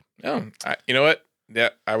Award. Oh, you know what? Yeah,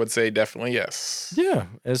 I would say definitely yes. Yeah,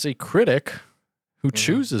 as a critic who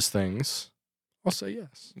chooses things, I'll say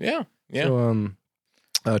yes. Yeah, yeah.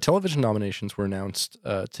 So, television nominations were announced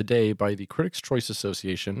today by the Critics' Choice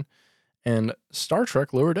Association, and Star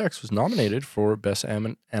Trek Lower Decks was nominated for Best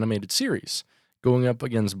Animated Series, going up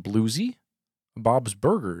against Bluesy, Bob's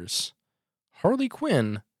Burgers, Harley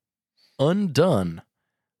Quinn, Undone,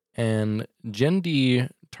 and Jendi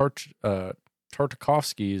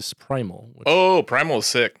Tartakovsky's Primal. Which Primal is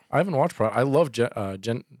sick. I haven't watched Primal. I love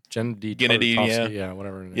Jendi Tartakovsky. Yeah.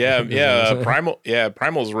 Whatever. Primal. Yeah,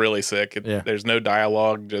 Primal's really sick. There's no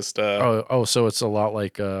dialogue. Just so it's a lot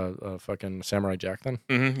like fucking Samurai Jack then.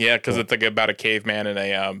 Mm-hmm, yeah, because it's like about a caveman and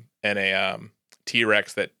a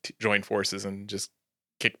T-Rex that join forces and just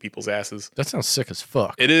kick people's asses. That sounds sick as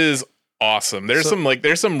fuck. It is awesome. There's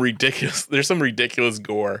some ridiculous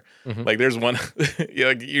gore. Mm-hmm. Like there's one,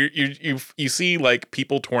 you see like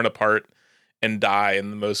people torn apart and die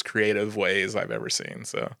in the most creative ways I've ever seen.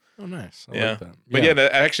 So nice. I like that. But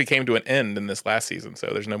that actually came to an end in this last season.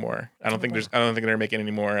 So there's no more. I don't think they're making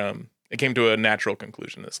any more. It came to a natural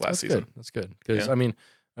conclusion this last season. That's good. Because I mean,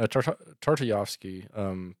 Tartakovsky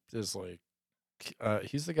is like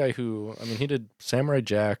he's the guy who he did Samurai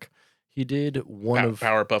Jack. He did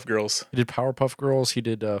Powerpuff Girls. He did Powerpuff Girls. He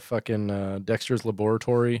did fucking Dexter's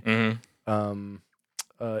Laboratory. Mm-hmm.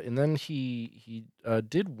 And then he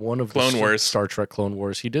did one of Clone Wars. Star Trek Clone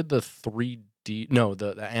Wars. He did the 3D, no,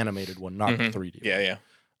 the animated one, not the 3D.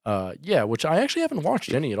 Yeah. Which I actually haven't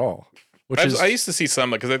watched any at all. I used to see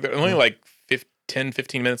some because they're only like 10,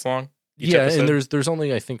 15 minutes long. Yeah, and there's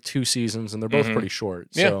only I think 2 seasons, and they're both pretty short.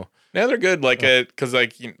 Yeah. So yeah, they're good. Like because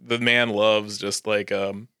the man loves just like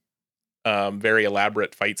very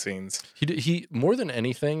elaborate fight scenes. He more than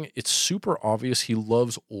anything, it's super obvious he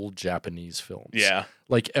loves old Japanese films. Yeah.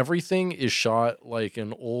 Like everything is shot like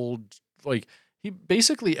an old, like he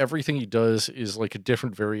basically everything he does is like a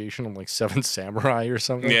different variation of like Seven Samurai or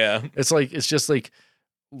something. Yeah. It's just like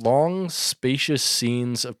long, spacious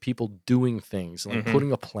scenes of people doing things, like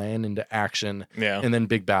putting a plan into action, and then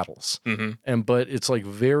big battles. But it's like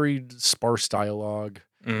very sparse dialogue.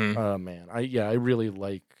 Man, I really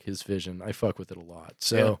like his vision. I fuck with it a lot.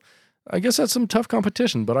 So I guess that's some tough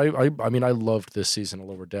competition, but I mean I loved this season of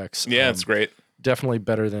Lower Decks. Yeah, it's great. Definitely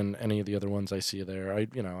better than any of the other ones I see there. I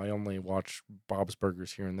only watch Bob's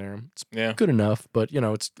Burgers here and there. It's good enough, but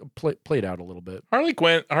it's played out a little bit. Harley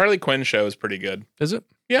Quinn show is pretty good. Is it?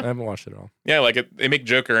 Yeah, I haven't watched it at all. Yeah, like they make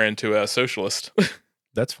Joker into a socialist.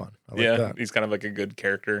 That's fun. I like that. He's kind of like a good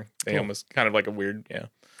character. They almost kind of like a weird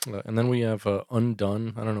and then we have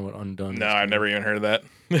Undone. I don't know what Undone is. No, I've never even heard of that.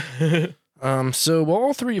 So while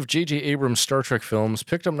all 3 of J.J. Abrams' Star Trek films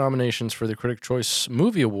picked up nominations for the Critics' Choice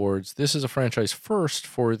Movie Awards, this is a franchise first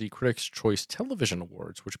for the Critics' Choice Television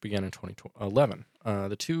Awards, which began in 2011.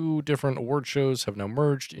 The 2 different award shows have now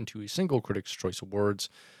merged into a single Critics' Choice Awards,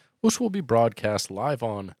 which will be broadcast live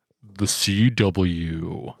on the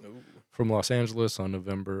CW from Los Angeles on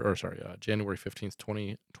January 15th,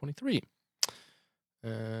 2023.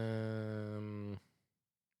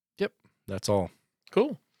 Yep, that's all.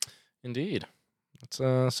 Cool. Indeed. That's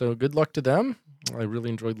so good luck to them. I really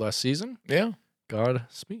enjoyed last season. Yeah.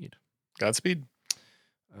 Godspeed.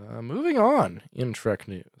 Moving on in Trek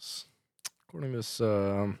news. According to this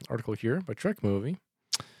article here by Trek Movie,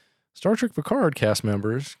 Star Trek Picard cast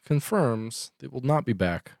members confirms they will not be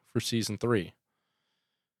back for season 3.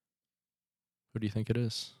 Who do you think it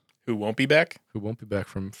is? Who won't be back? Who won't be back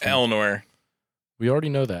from Eleanor. We already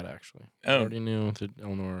know that, actually. Oh. We already knew that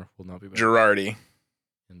Eleanor will not be back. Jurati.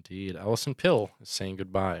 Indeed. Allison Pill is saying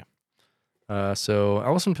goodbye. So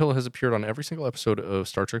Allison Pill has appeared on every single episode of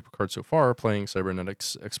Star Trek Picard so far, playing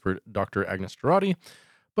cybernetics expert Dr. Agnes Jurati.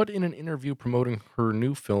 But in an interview promoting her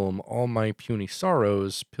new film, All My Puny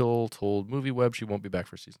Sorrows, Pill told MovieWeb she won't be back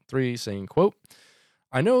for season 3, saying, quote,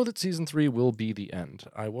 "I know that season 3 will be the end.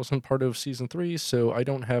 I wasn't part of season 3, so I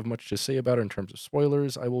don't have much to say about it in terms of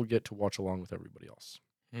spoilers. I will get to watch along with everybody else."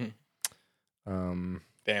 Damn,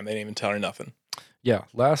 they didn't even tell her nothing. Yeah,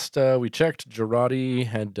 last we checked, Jurati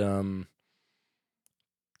had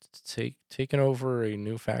taken over a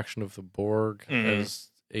new faction of the Borg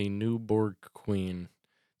as a new Borg queen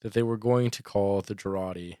that they were going to call the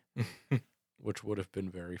Jurati, which would have been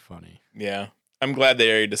very funny. Yeah. I'm glad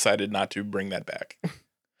they decided not to bring that back.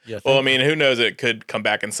 Yeah. Well, I mean, who knows? It could come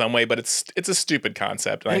back in some way, but it's a stupid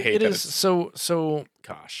concept, and I hate it. that. Is so.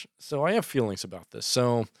 Gosh. So I have feelings about this.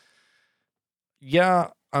 So yeah,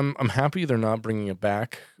 I'm happy they're not bringing it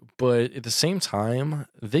back, but at the same time,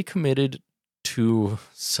 they committed to.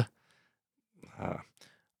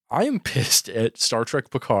 I am pissed at Star Trek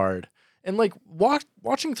Picard, and like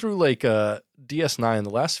watching through like DS9 the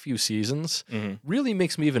last few seasons really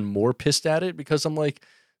makes me even more pissed at it, because I'm like,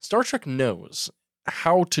 Star Trek knows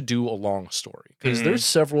how to do a long story, because there's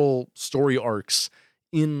several story arcs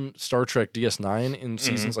in Star Trek DS9 in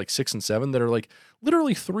seasons like 6 and 7 that are like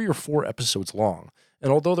literally 3 or 4 episodes long.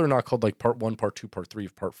 And although they're not called like part 1, part 2, part 3,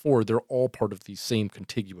 part 4, they're all part of the same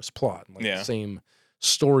contiguous plot. Like the same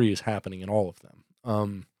story is happening in all of them.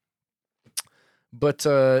 But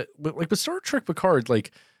like with Star Trek Picard,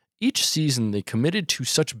 like each season they committed to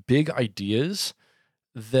such big ideas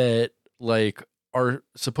that like are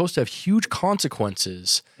supposed to have huge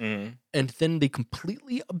consequences, and then they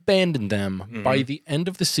completely abandon them by the end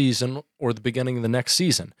of the season or the beginning of the next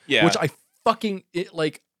season. Yeah. Which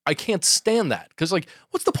I can't stand that, because like,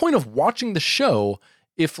 what's the point of watching the show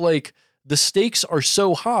if like the stakes are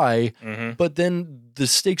so high, but then the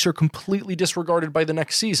stakes are completely disregarded by the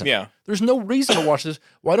next season? Yeah. There's no reason to watch this.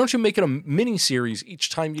 Why don't you make it a mini series each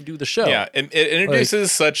time you do the show? Yeah. It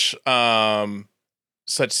introduces such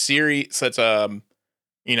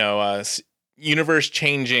universe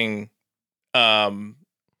changing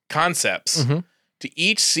concepts to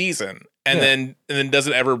each season, and then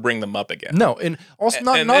doesn't ever bring them up again. No, and also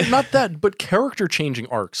not that, but character changing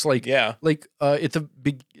arcs. Like at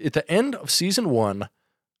the end of season 1,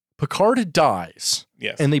 Picard dies.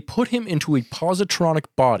 Yes. And they put him into a positronic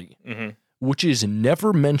body, which is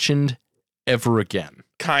never mentioned ever again.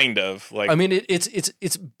 Kind of, like, I mean,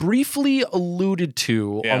 it's briefly alluded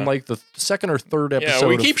to on like the 2nd or 3rd episode. Yeah,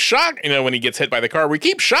 we keep shocking. When he gets hit by the car, we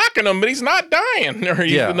keep shocking him, but he's not dying. Or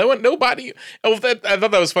nobody. Oh, I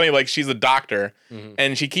thought that was funny. Like, she's a doctor,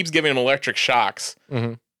 and she keeps giving him electric shocks.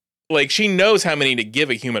 Like, she knows how many to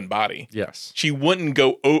give a human body. Yes, she wouldn't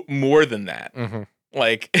go more than that.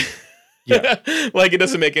 Like. Yeah. Like, it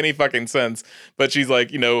doesn't make any fucking sense. But she's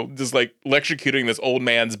like, just like electrocuting this old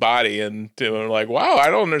man's body, and like, wow,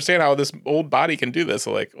 I don't understand how this old body can do this.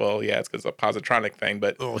 So like, well, yeah, it's because it's a positronic thing.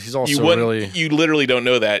 But he's also you literally don't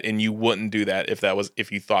know that, and you wouldn't do that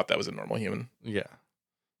if you thought that was a normal human. Yeah.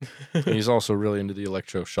 And he's also really into the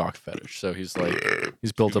electroshock fetish. So he's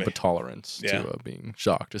built up a tolerance to being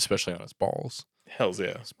shocked, especially on his balls. Hells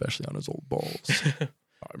yeah. Especially on his old balls.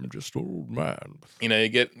 I'm just an old man. You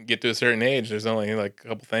get to a certain age, there's only like a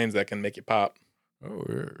couple things that can make you pop. Oh,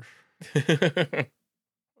 yes.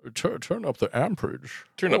 Turn up the amperage.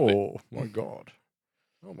 My God.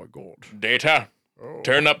 Oh, my God. Data. Oh.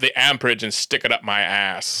 Turn up the amperage and stick it up my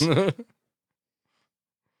ass. All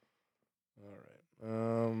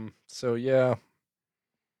right. So, yeah.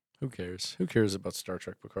 Who cares? Who cares about Star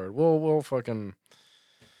Trek Picard? We'll fucking...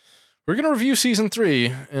 We're going to review season 3,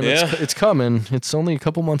 and it's coming. It's only a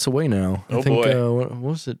couple months away now. I think, boy. What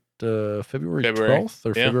was it? February 12th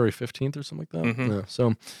or February 15th or something like that? Yeah,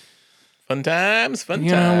 so fun times.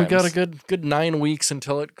 Yeah, we got a good 9 weeks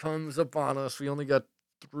until it comes up on us. We only got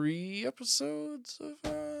 3 episodes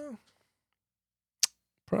of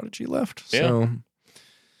Prodigy left. So,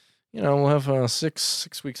 we'll have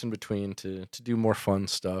 6 weeks in between to do more fun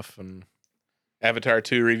stuff. And Avatar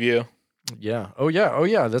 2 review. Yeah. Oh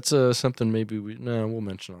yeah. That's something maybe we'll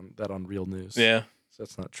mention that on Real News. Yeah. So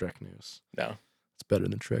that's not Trek news. No. It's better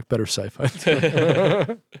than Trek. Better sci-fi.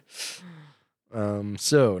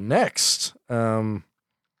 So next,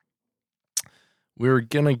 we're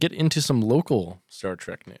gonna get into some local Star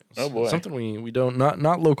Trek news. Oh boy. Something we don't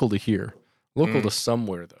not local to here, local to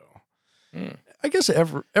somewhere though. I guess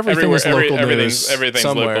everything is local news. Everything's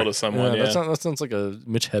somewhere. Local to someone. Yeah. That sounds like a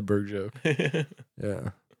Mitch Hedberg joke.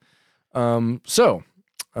 Yeah. So,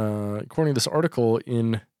 according to this article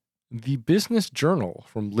in the Business Journal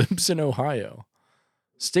from Libsyn, Ohio,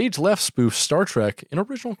 stage left spoofs Star Trek in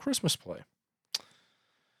original Christmas play.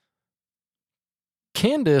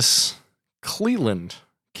 Candace Cleland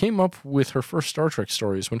came up with her first Star Trek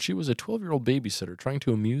stories when she was a 12-year-old babysitter trying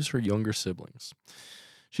to amuse her younger siblings.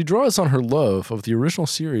 She draws on her love of the original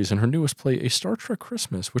series in her newest play, A Star Trek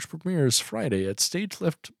Christmas, which premieres Friday at Stage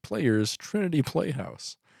Left Players' Trinity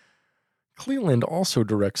Playhouse. Cleland also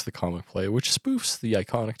directs the comic play, which spoofs the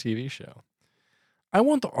iconic TV show. I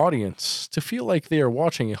want the audience to feel like they are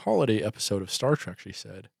watching a holiday episode of Star Trek, she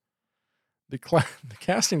said. The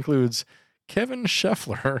cast includes Kevin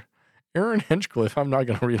Scheffler Aaron Hinchcliffe. I'm not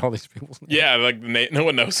going to read all these people's names. Yeah, like no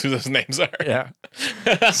one knows who those names are. Yeah.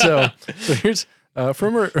 So here's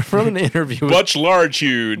from an interview. Butch large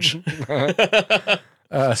huge.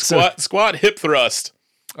 Squat hip thrust.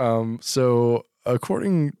 So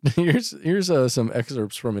according here's some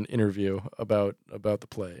excerpts from an interview about the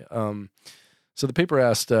play. So the paper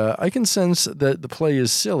asked, I can sense that the play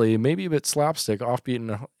is silly, maybe a bit slapstick,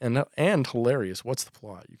 offbeat, and hilarious. What's the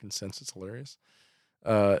plot? You can sense it's hilarious.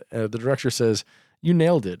 The director says, you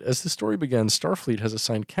nailed it. As the story begins, Starfleet has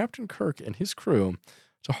assigned Captain Kirk and his crew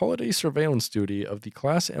to holiday surveillance duty of the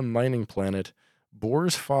Class M mining planet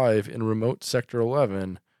Bors 5 in remote Sector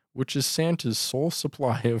 11, which is Santa's sole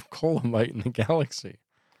supply of colomite in the galaxy.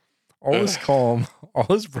 All is calm,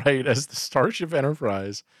 all is bright as the Starship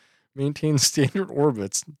Enterprise maintains standard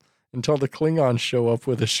orbits until the Klingons show up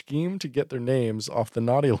with a scheme to get their names off the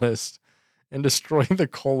naughty list and destroy the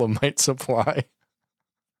colomite supply.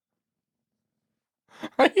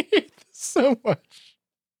 I hate this so much.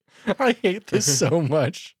 I hate this so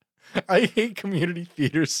much. I hate community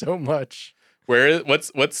theater so much.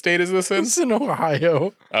 What state is this in? It's in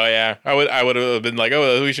Ohio. Oh yeah, I would have been like,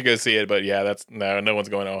 oh, we should go see it, but yeah, that's no one's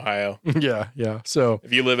going to Ohio. Yeah. So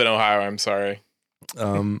if you live in Ohio, I'm sorry.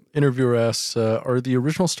 Interviewer asks, are the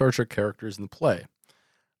original Star Trek characters in the play?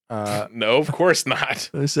 No, of course not.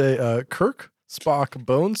 They say Kirk, Spock,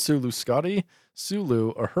 Bones, Sulu, Scotty,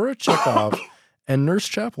 Sulu, Uhura, Chekhov, and Nurse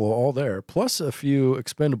Chapel all there, plus a few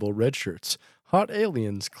expendable red shirts, hot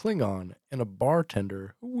aliens, Klingon, and a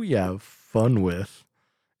bartender who we have fun with,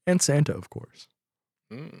 and Santa, of course.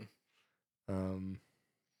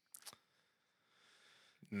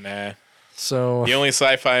 Nah. So the only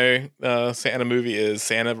sci-fi Santa movie is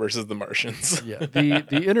Santa versus the Martians. Yeah.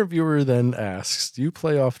 The interviewer then asks, do you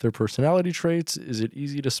play off their personality traits? Is it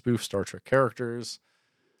easy to spoof Star Trek characters?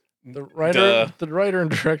 The writer and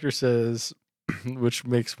director says, which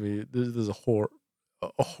makes me, this is a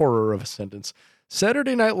horror of a sentence.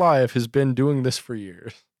 Saturday Night Live has been doing this for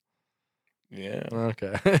years. Yeah.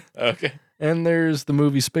 Okay. Okay. And there's the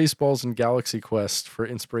movie Spaceballs and Galaxy Quest for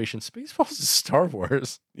inspiration. Spaceballs is Star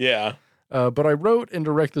Wars. Yeah. But I wrote and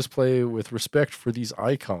direct this play with respect for these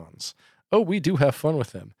icons. Oh, we do have fun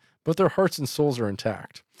with them, but their hearts and souls are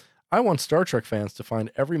intact. I want Star Trek fans to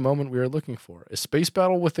find every moment we are looking for. A space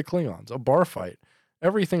battle with the Klingons, a bar fight,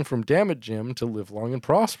 everything from Damn It Jim to Live Long and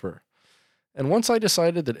Prosper. And once I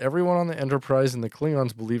decided that everyone on the Enterprise and the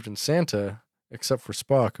Klingons believed in Santa, except for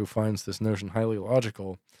Spock, who finds this notion highly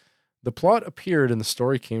illogical, the plot appeared and the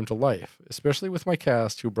story came to life, especially with my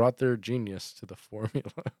cast who brought their genius to the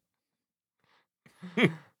formula.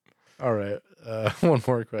 All right. One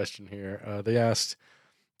more question here. They asked,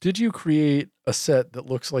 did you create a set that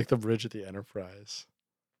looks like the bridge at the Enterprise?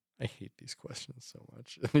 I hate these questions so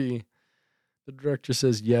much. The director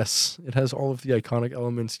says, yes, it has all of the iconic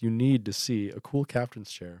elements you need to see a cool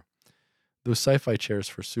captain's chair. Those sci-fi chairs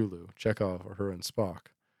for Sulu, Chekhov, Uhura, and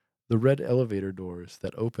Spock. The red elevator doors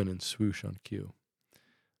that open and swoosh on cue.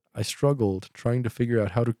 I struggled trying to figure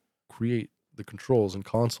out how to create the controls and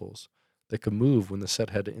consoles that could move when the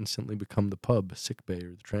set had to instantly become the pub, sickbay,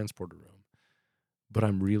 or the transporter room. But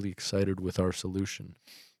I'm really excited with our solution,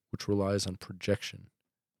 which relies on projection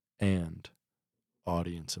and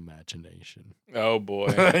audience imagination. Oh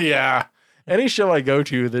boy. Yeah. Any show I go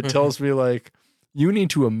to that tells me like, you need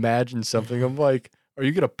to imagine something, I'm like, are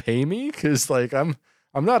you gonna pay me? Because like I'm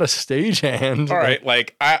not a stagehand. All right,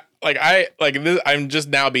 I'm just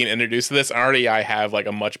now being introduced to this. Already, I have like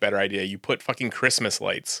a much better idea. You put fucking Christmas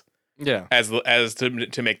lights. Yeah. As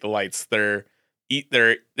to make the lights, they're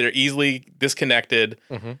easily disconnected,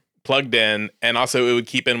 plugged in, and also it would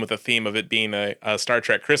keep in with the theme of it being a Star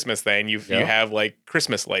Trek Christmas thing. You have like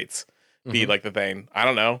Christmas lights be like the thing. I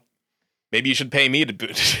don't know. Maybe you should pay me to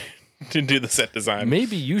do the set design.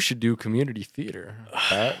 Maybe you should do community theater.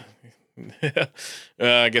 I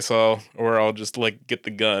guess I'll just like get the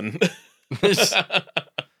gun.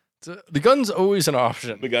 The gun's always an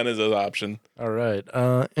option. The gun is an option. All right.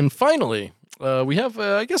 And finally, we have,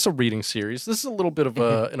 I guess, a reading series. This is a little bit of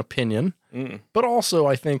an opinion, but also,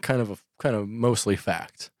 I think, kind of mostly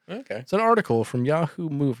fact. Okay. It's an article from Yahoo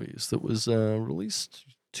Movies that was released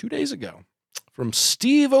 2 days ago from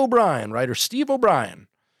Steve O'Brien, writer Steve O'Brien,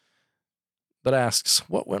 that asks,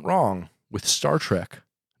 what went wrong with Star Trek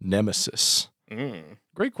Nemesis?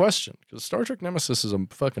 Great question, because Star Trek Nemesis is a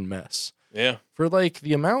fucking mess. Yeah. For like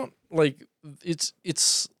the amount, like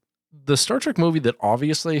it's the Star Trek movie that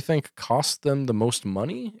obviously I think cost them the most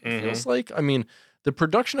money. It feels like. I mean, the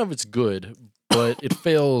production of it's good, but it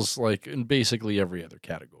fails like in basically every other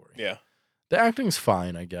category. Yeah. The acting's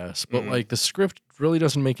fine, I guess, but like the script really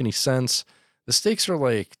doesn't make any sense. The stakes are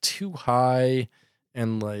like too high,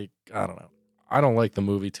 and like I don't know. I don't like the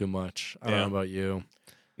movie too much. I don't know about you.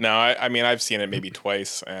 No, I mean I've seen it maybe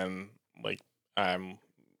twice, and like I'm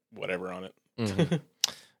whatever on it. Mm-hmm.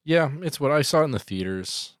 Yeah, it's what I saw in the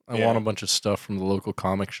theaters. I want a bunch of stuff from the local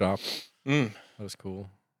comic shop. That was cool,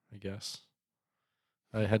 I guess.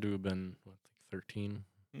 I had to have been, 13?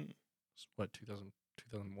 What,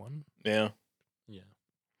 2001? Yeah. Yeah.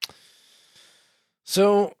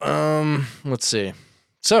 So, let's see.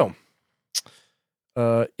 So,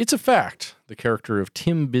 it's a fact, the character of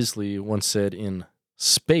Tim Bisley once said in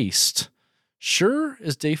Spaced, sure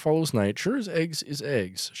as day follows night, sure as eggs is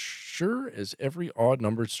eggs, sure as every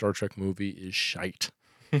odd-numbered Star Trek movie is shite.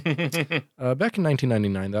 Back in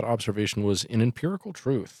 1999, that observation was an empirical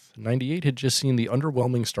truth. 98 had just seen the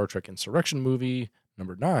underwhelming Star Trek Insurrection movie,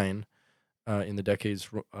 number 9, in the decades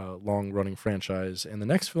long-running franchise, and the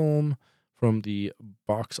next film from the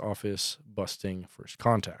box office busting First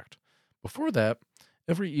Contact. Before that,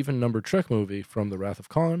 every even-numbered Trek movie, from The Wrath of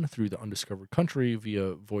Khan through The Undiscovered Country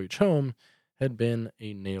via Voyage Home, had been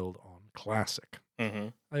a nailed-on classic. Mm-hmm.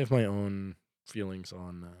 I have my own feelings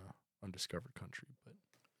on Undiscovered Country, but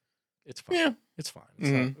it's fine. Yeah. It's fine.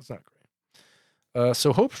 It's not great.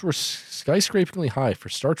 So hopes were skyscrapingly high for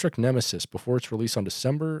Star Trek Nemesis before its release in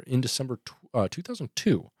December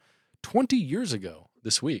 2002, 20 years ago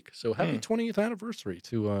this week. So happy 20th anniversary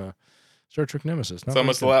to Star Trek Nemesis. It's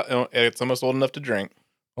almost old enough to drink.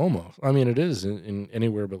 Almost. I mean, it is in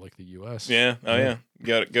anywhere but like the U.S. Yeah. Oh yeah.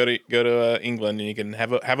 Go to England and you can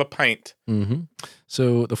have a pint. Mm-hmm.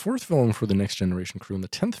 So the 4th film for the Next Generation crew and the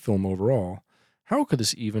 10th film overall. How could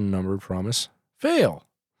this even-numbered promise fail?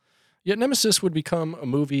 Yet Nemesis would become a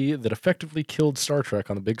movie that effectively killed Star Trek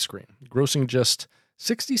on the big screen, grossing just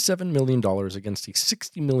 $67 million against a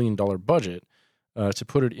 $60 million budget. To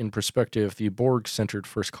put it in perspective, the Borg-centered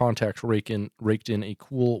First Contact raked in a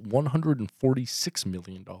cool $146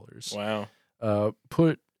 million. Wow.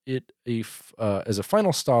 Put it as a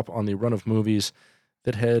final stop on the run of movies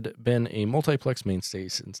that had been a multiplex mainstay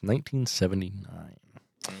since 1979.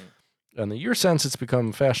 In the year since, it's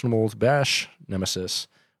become fashionable to bash Nemesis.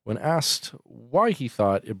 When asked why he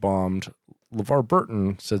thought it bombed, LeVar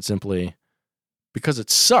Burton said simply, because it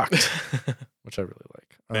sucked, which I really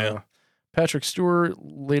like. Yeah. Patrick Stewart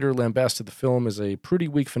later lambasted the film as a pretty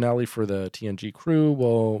weak finale for the TNG crew,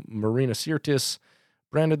 while Marina Sirtis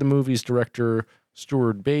branded the movie's director,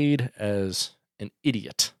 Stuart Bade, as an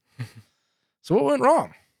idiot. So what went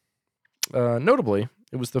wrong? Notably,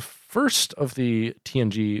 it was the first of the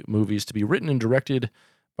TNG movies to be written and directed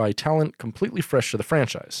by talent completely fresh to the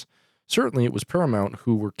franchise. Certainly, it was Paramount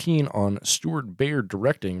who were keen on Stuart Baird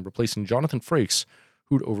directing, replacing Jonathan Frakes,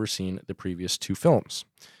 who'd overseen the previous 2 films.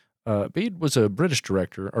 Baird was a British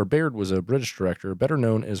director, better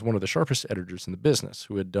known as one of the sharpest editors in the business,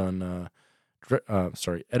 who had done,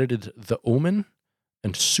 edited The Omen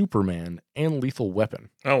and Superman and Lethal Weapon.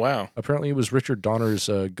 Oh, wow. Apparently, he was Richard Donner's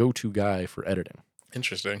go-to guy for editing.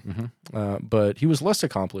 Interesting. But he was less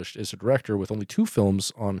accomplished as a director, with only 2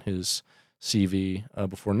 films on his CV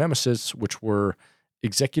before Nemesis, which were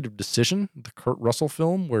Executive Decision, the Kurt Russell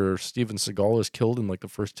film where Steven Seagal is killed in like the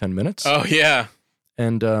first 10 minutes. Oh, yeah.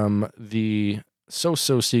 And the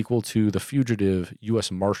so-so sequel to The Fugitive, U.S.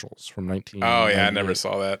 Marshals from 1998. Oh, yeah, I never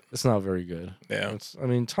saw that. It's not very good. Yeah.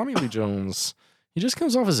 Tommy Lee Jones, he just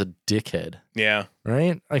comes off as a dickhead. Yeah.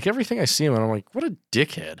 Right? Like, everything I see him in, I'm like, what a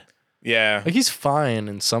dickhead. Yeah. Like, he's fine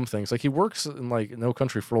in some things. Like, he works in, like, No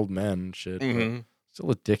Country for Old Men and shit. But still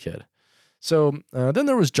a dickhead. So, then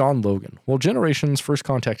there was John Logan. Well, Generations, First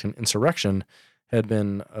Contact, and Insurrection had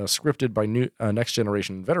been scripted by Next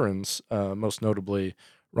Generation veterans, most notably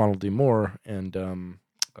Ronald D. Moore and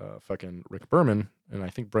fucking Rick Berman, and I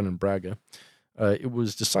think Brendan Braga. It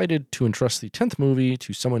was decided to entrust the 10th movie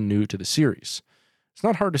to someone new to the series. It's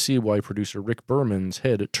not hard to see why producer Rick Berman's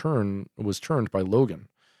head was turned by Logan.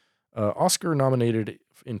 Oscar nominated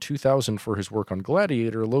in 2000 for his work on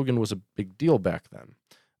Gladiator, Logan was a big deal back then.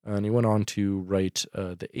 And he went on to write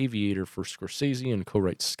The Aviator for Scorsese and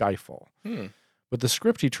co-write Skyfall. But the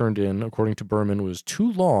script he turned in, according to Berman, was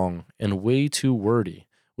too long and way too wordy,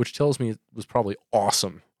 which tells me it was probably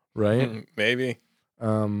awesome, right? Maybe.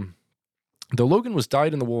 Though Logan was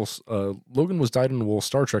dyed-in-the-wool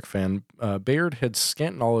Star Trek fan, Baird had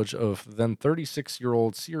scant knowledge of the then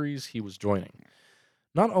 36-year-old series he was joining.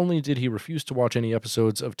 Not only did he refuse to watch any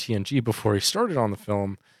episodes of TNG before he started on the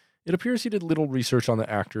film, it appears he did little research on the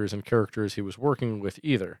actors and characters he was working with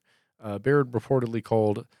either. Baird reportedly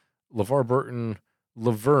called LeVar Burton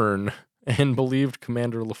Laverne and believed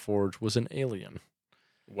Commander LaForge was an alien.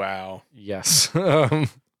 Wow. Yes.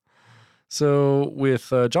 So,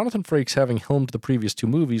 with Jonathan Frakes having helmed the previous 2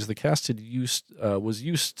 movies, the cast was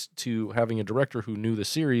used to having a director who knew the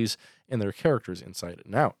series and their characters inside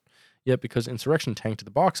and out. Yet, because Insurrection tanked at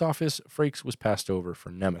the box office, Frakes was passed over for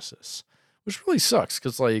Nemesis, which really sucks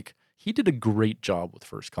because, like, he did a great job with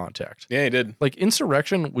First Contact. Yeah, he did. Like,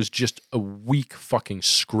 Insurrection was just a weak fucking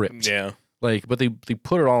script. Yeah. Like, but they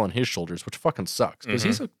put it all on his shoulders, which fucking sucks because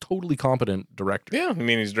he's a totally competent director. Yeah, I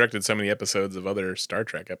mean, he's directed so many episodes of other Star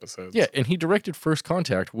Trek episodes. Yeah, and he directed First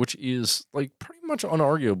Contact, which is like pretty much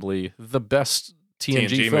unarguably the best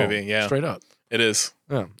TNG film, movie. Yeah, straight up. It is.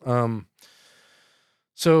 Yeah.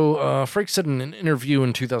 So Frakes said in an interview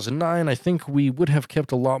in 2009, I think we would have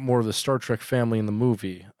kept a lot more of the Star Trek family in the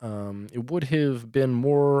movie. It would have been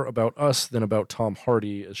more about us than about Tom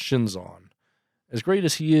Hardy as Shinzon. As great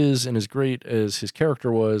as he is and as great as his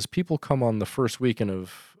character was, people come on the first weekend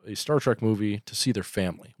of a Star Trek movie to see their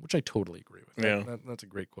family, which I totally agree with. Yeah. That's a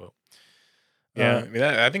great quote. Yeah, I mean,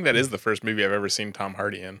 I think that is the first movie I've ever seen Tom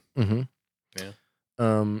Hardy in. Mm-hmm. Yeah.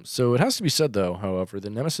 So it has to be said, though, however, that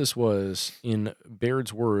Nemesis was, in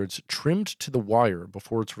Baird's words, trimmed to the wire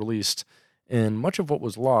before it's released, and much of what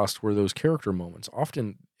was lost were those character moments,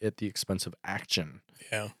 often at the expense of action.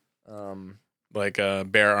 Yeah. Like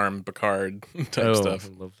bare arm Picard type stuff.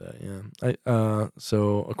 I love that, yeah.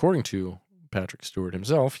 So according to Patrick Stewart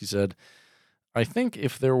himself, he said, I think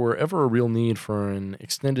if there were ever a real need for an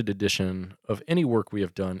extended edition of any work we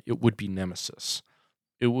have done, it would be Nemesis.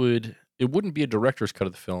 It wouldn't be a director's cut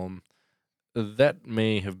of the film. That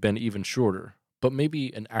may have been even shorter, but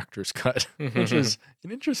maybe an actor's cut, which is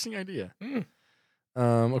an interesting idea.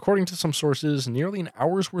 According to some sources, nearly an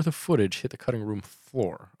hour's worth of footage hit the cutting room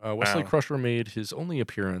floor. Wesley Crusher made his only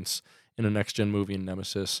appearance in a next-gen movie in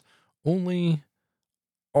Nemesis. Only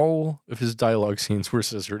all of his dialogue scenes were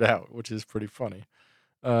scissored out, which is pretty funny.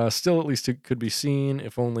 Still, at least it could be seen,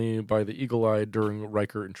 if only by the eagle eye, during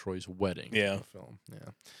Riker and Troy's wedding in the film.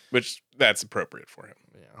 Yeah. Which, that's appropriate for him.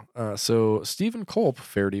 Yeah. So Stephen Culp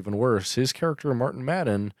fared even worse. His character, Martin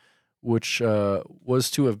Madden, which was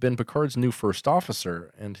to have been Picard's new first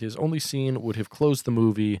officer, and his only scene would have closed the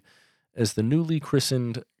movie as the newly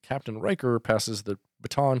christened Captain Riker passes the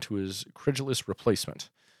baton to his credulous replacement.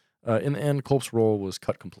 In the end, Culp's role was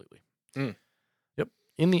cut completely. Yep.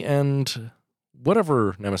 In the end,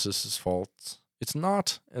 whatever Nemesis' faults, it's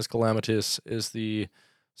not as calamitous as the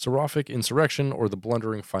seraphic insurrection or the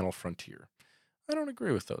blundering Final Frontier. I don't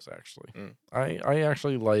agree with those, actually. I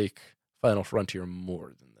actually like Final Frontier more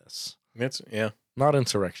than this. Yeah. Not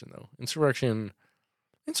Insurrection, though. Insurrection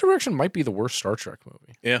might be the worst Star Trek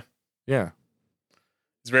movie. Yeah. Yeah.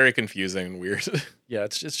 It's very confusing and weird. Yeah,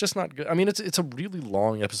 it's just not good. I mean, it's a really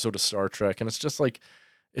long episode of Star Trek, and it's just like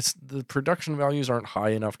the production values aren't high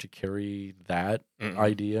enough to carry that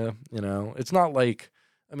idea, you know? It's not like,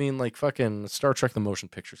 I mean, like fucking Star Trek the Motion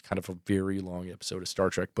Picture is kind of a very long episode of Star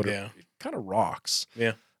Trek, but it kind of rocks.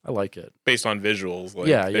 Yeah. I like it. Based on visuals. Like,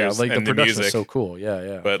 yeah, like the production music, is so cool.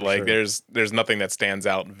 Yeah. But like there's nothing that stands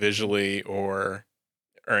out visually or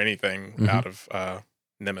anything out of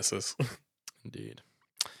Nemesis. Indeed.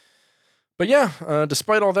 But yeah,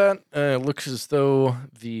 despite all that, it looks as though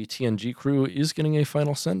the TNG crew is getting a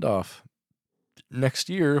final send-off next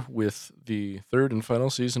year with the third and final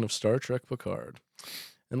season of Star Trek Picard.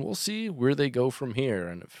 And we'll see where they go from here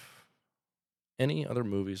and if any other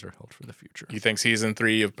movies are held for the future. You think season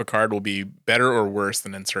 3 of Picard will be better or worse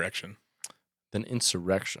than Insurrection?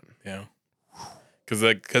 Insurrection. Yeah.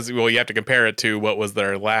 Because you have to compare it to what was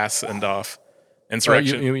their last send-off.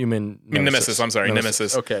 Insurrection. You mean Nemesis. I'm sorry,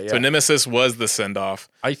 Nemesis. Okay, yeah. So Nemesis was the send-off.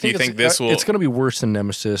 I think this will... It's going to be worse than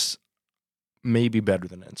Nemesis, maybe better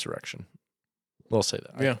than Insurrection. We'll say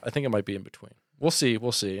that. Yeah. I think it might be in between. We'll see.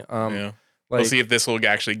 Yeah. We'll see if this will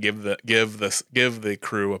actually give the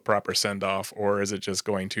crew a proper send-off, or is it just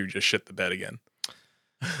going to just shit the bed again?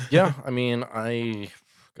 Yeah, I mean, I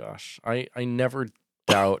never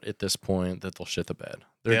doubt at this point that they'll shit the bed.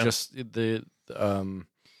 They're just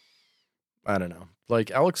I don't know. Like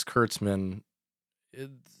Alex Kurtzman,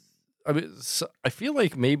 I feel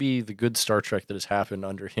like maybe the good Star Trek that has happened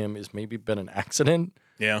under him is maybe been an accident.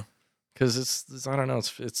 Yeah. Because it's I don't know,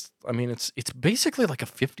 it's basically like a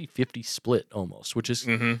 50-50 split almost, which is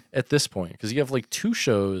at this point, because you have like 2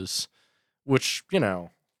 shows, which, you know,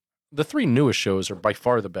 the 3 newest shows are by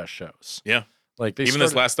far the best shows. Yeah. Like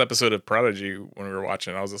this last episode of Prodigy, when we were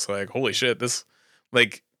watching, I was just like, holy shit, this,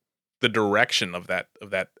 like, the direction of that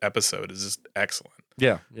episode is just excellent.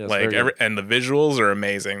 Yeah. Like and the visuals are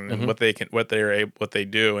amazing, and what they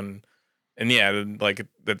do, and yeah, like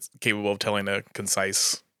that's capable of telling a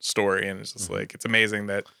concise story, and it's just like, it's amazing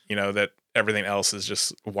that, you know, that everything else is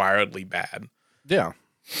just wildly bad. Yeah.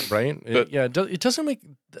 right? It doesn't make.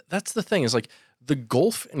 That's the thing. Is like the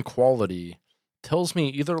gulf in quality tells me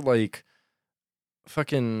either like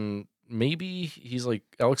fucking maybe he's like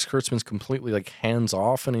Alex Kurtzman's completely like hands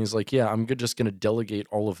off, and he's like, yeah, I'm just gonna delegate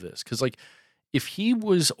all of this because like if he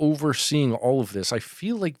was overseeing all of this, I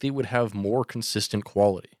feel like they would have more consistent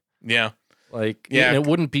quality. Yeah. Like, and it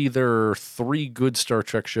wouldn't be there 3 good Star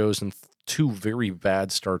Trek shows and 2 very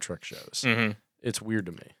bad Star Trek shows. Mm-hmm. It's weird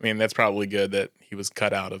to me. I mean, that's probably good that he was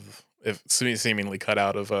cut out of, seemingly cut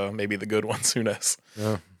out of maybe the good ones. Who knows?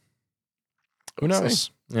 Yeah. Who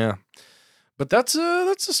knows? Yeah. But that's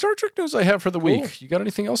the Star Trek news I have for the week. You got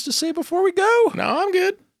anything else to say before we go? No, I'm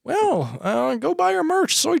good. Well, go buy our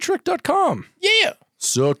merch, soytrek.com. Yeah.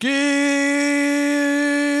 Suck it.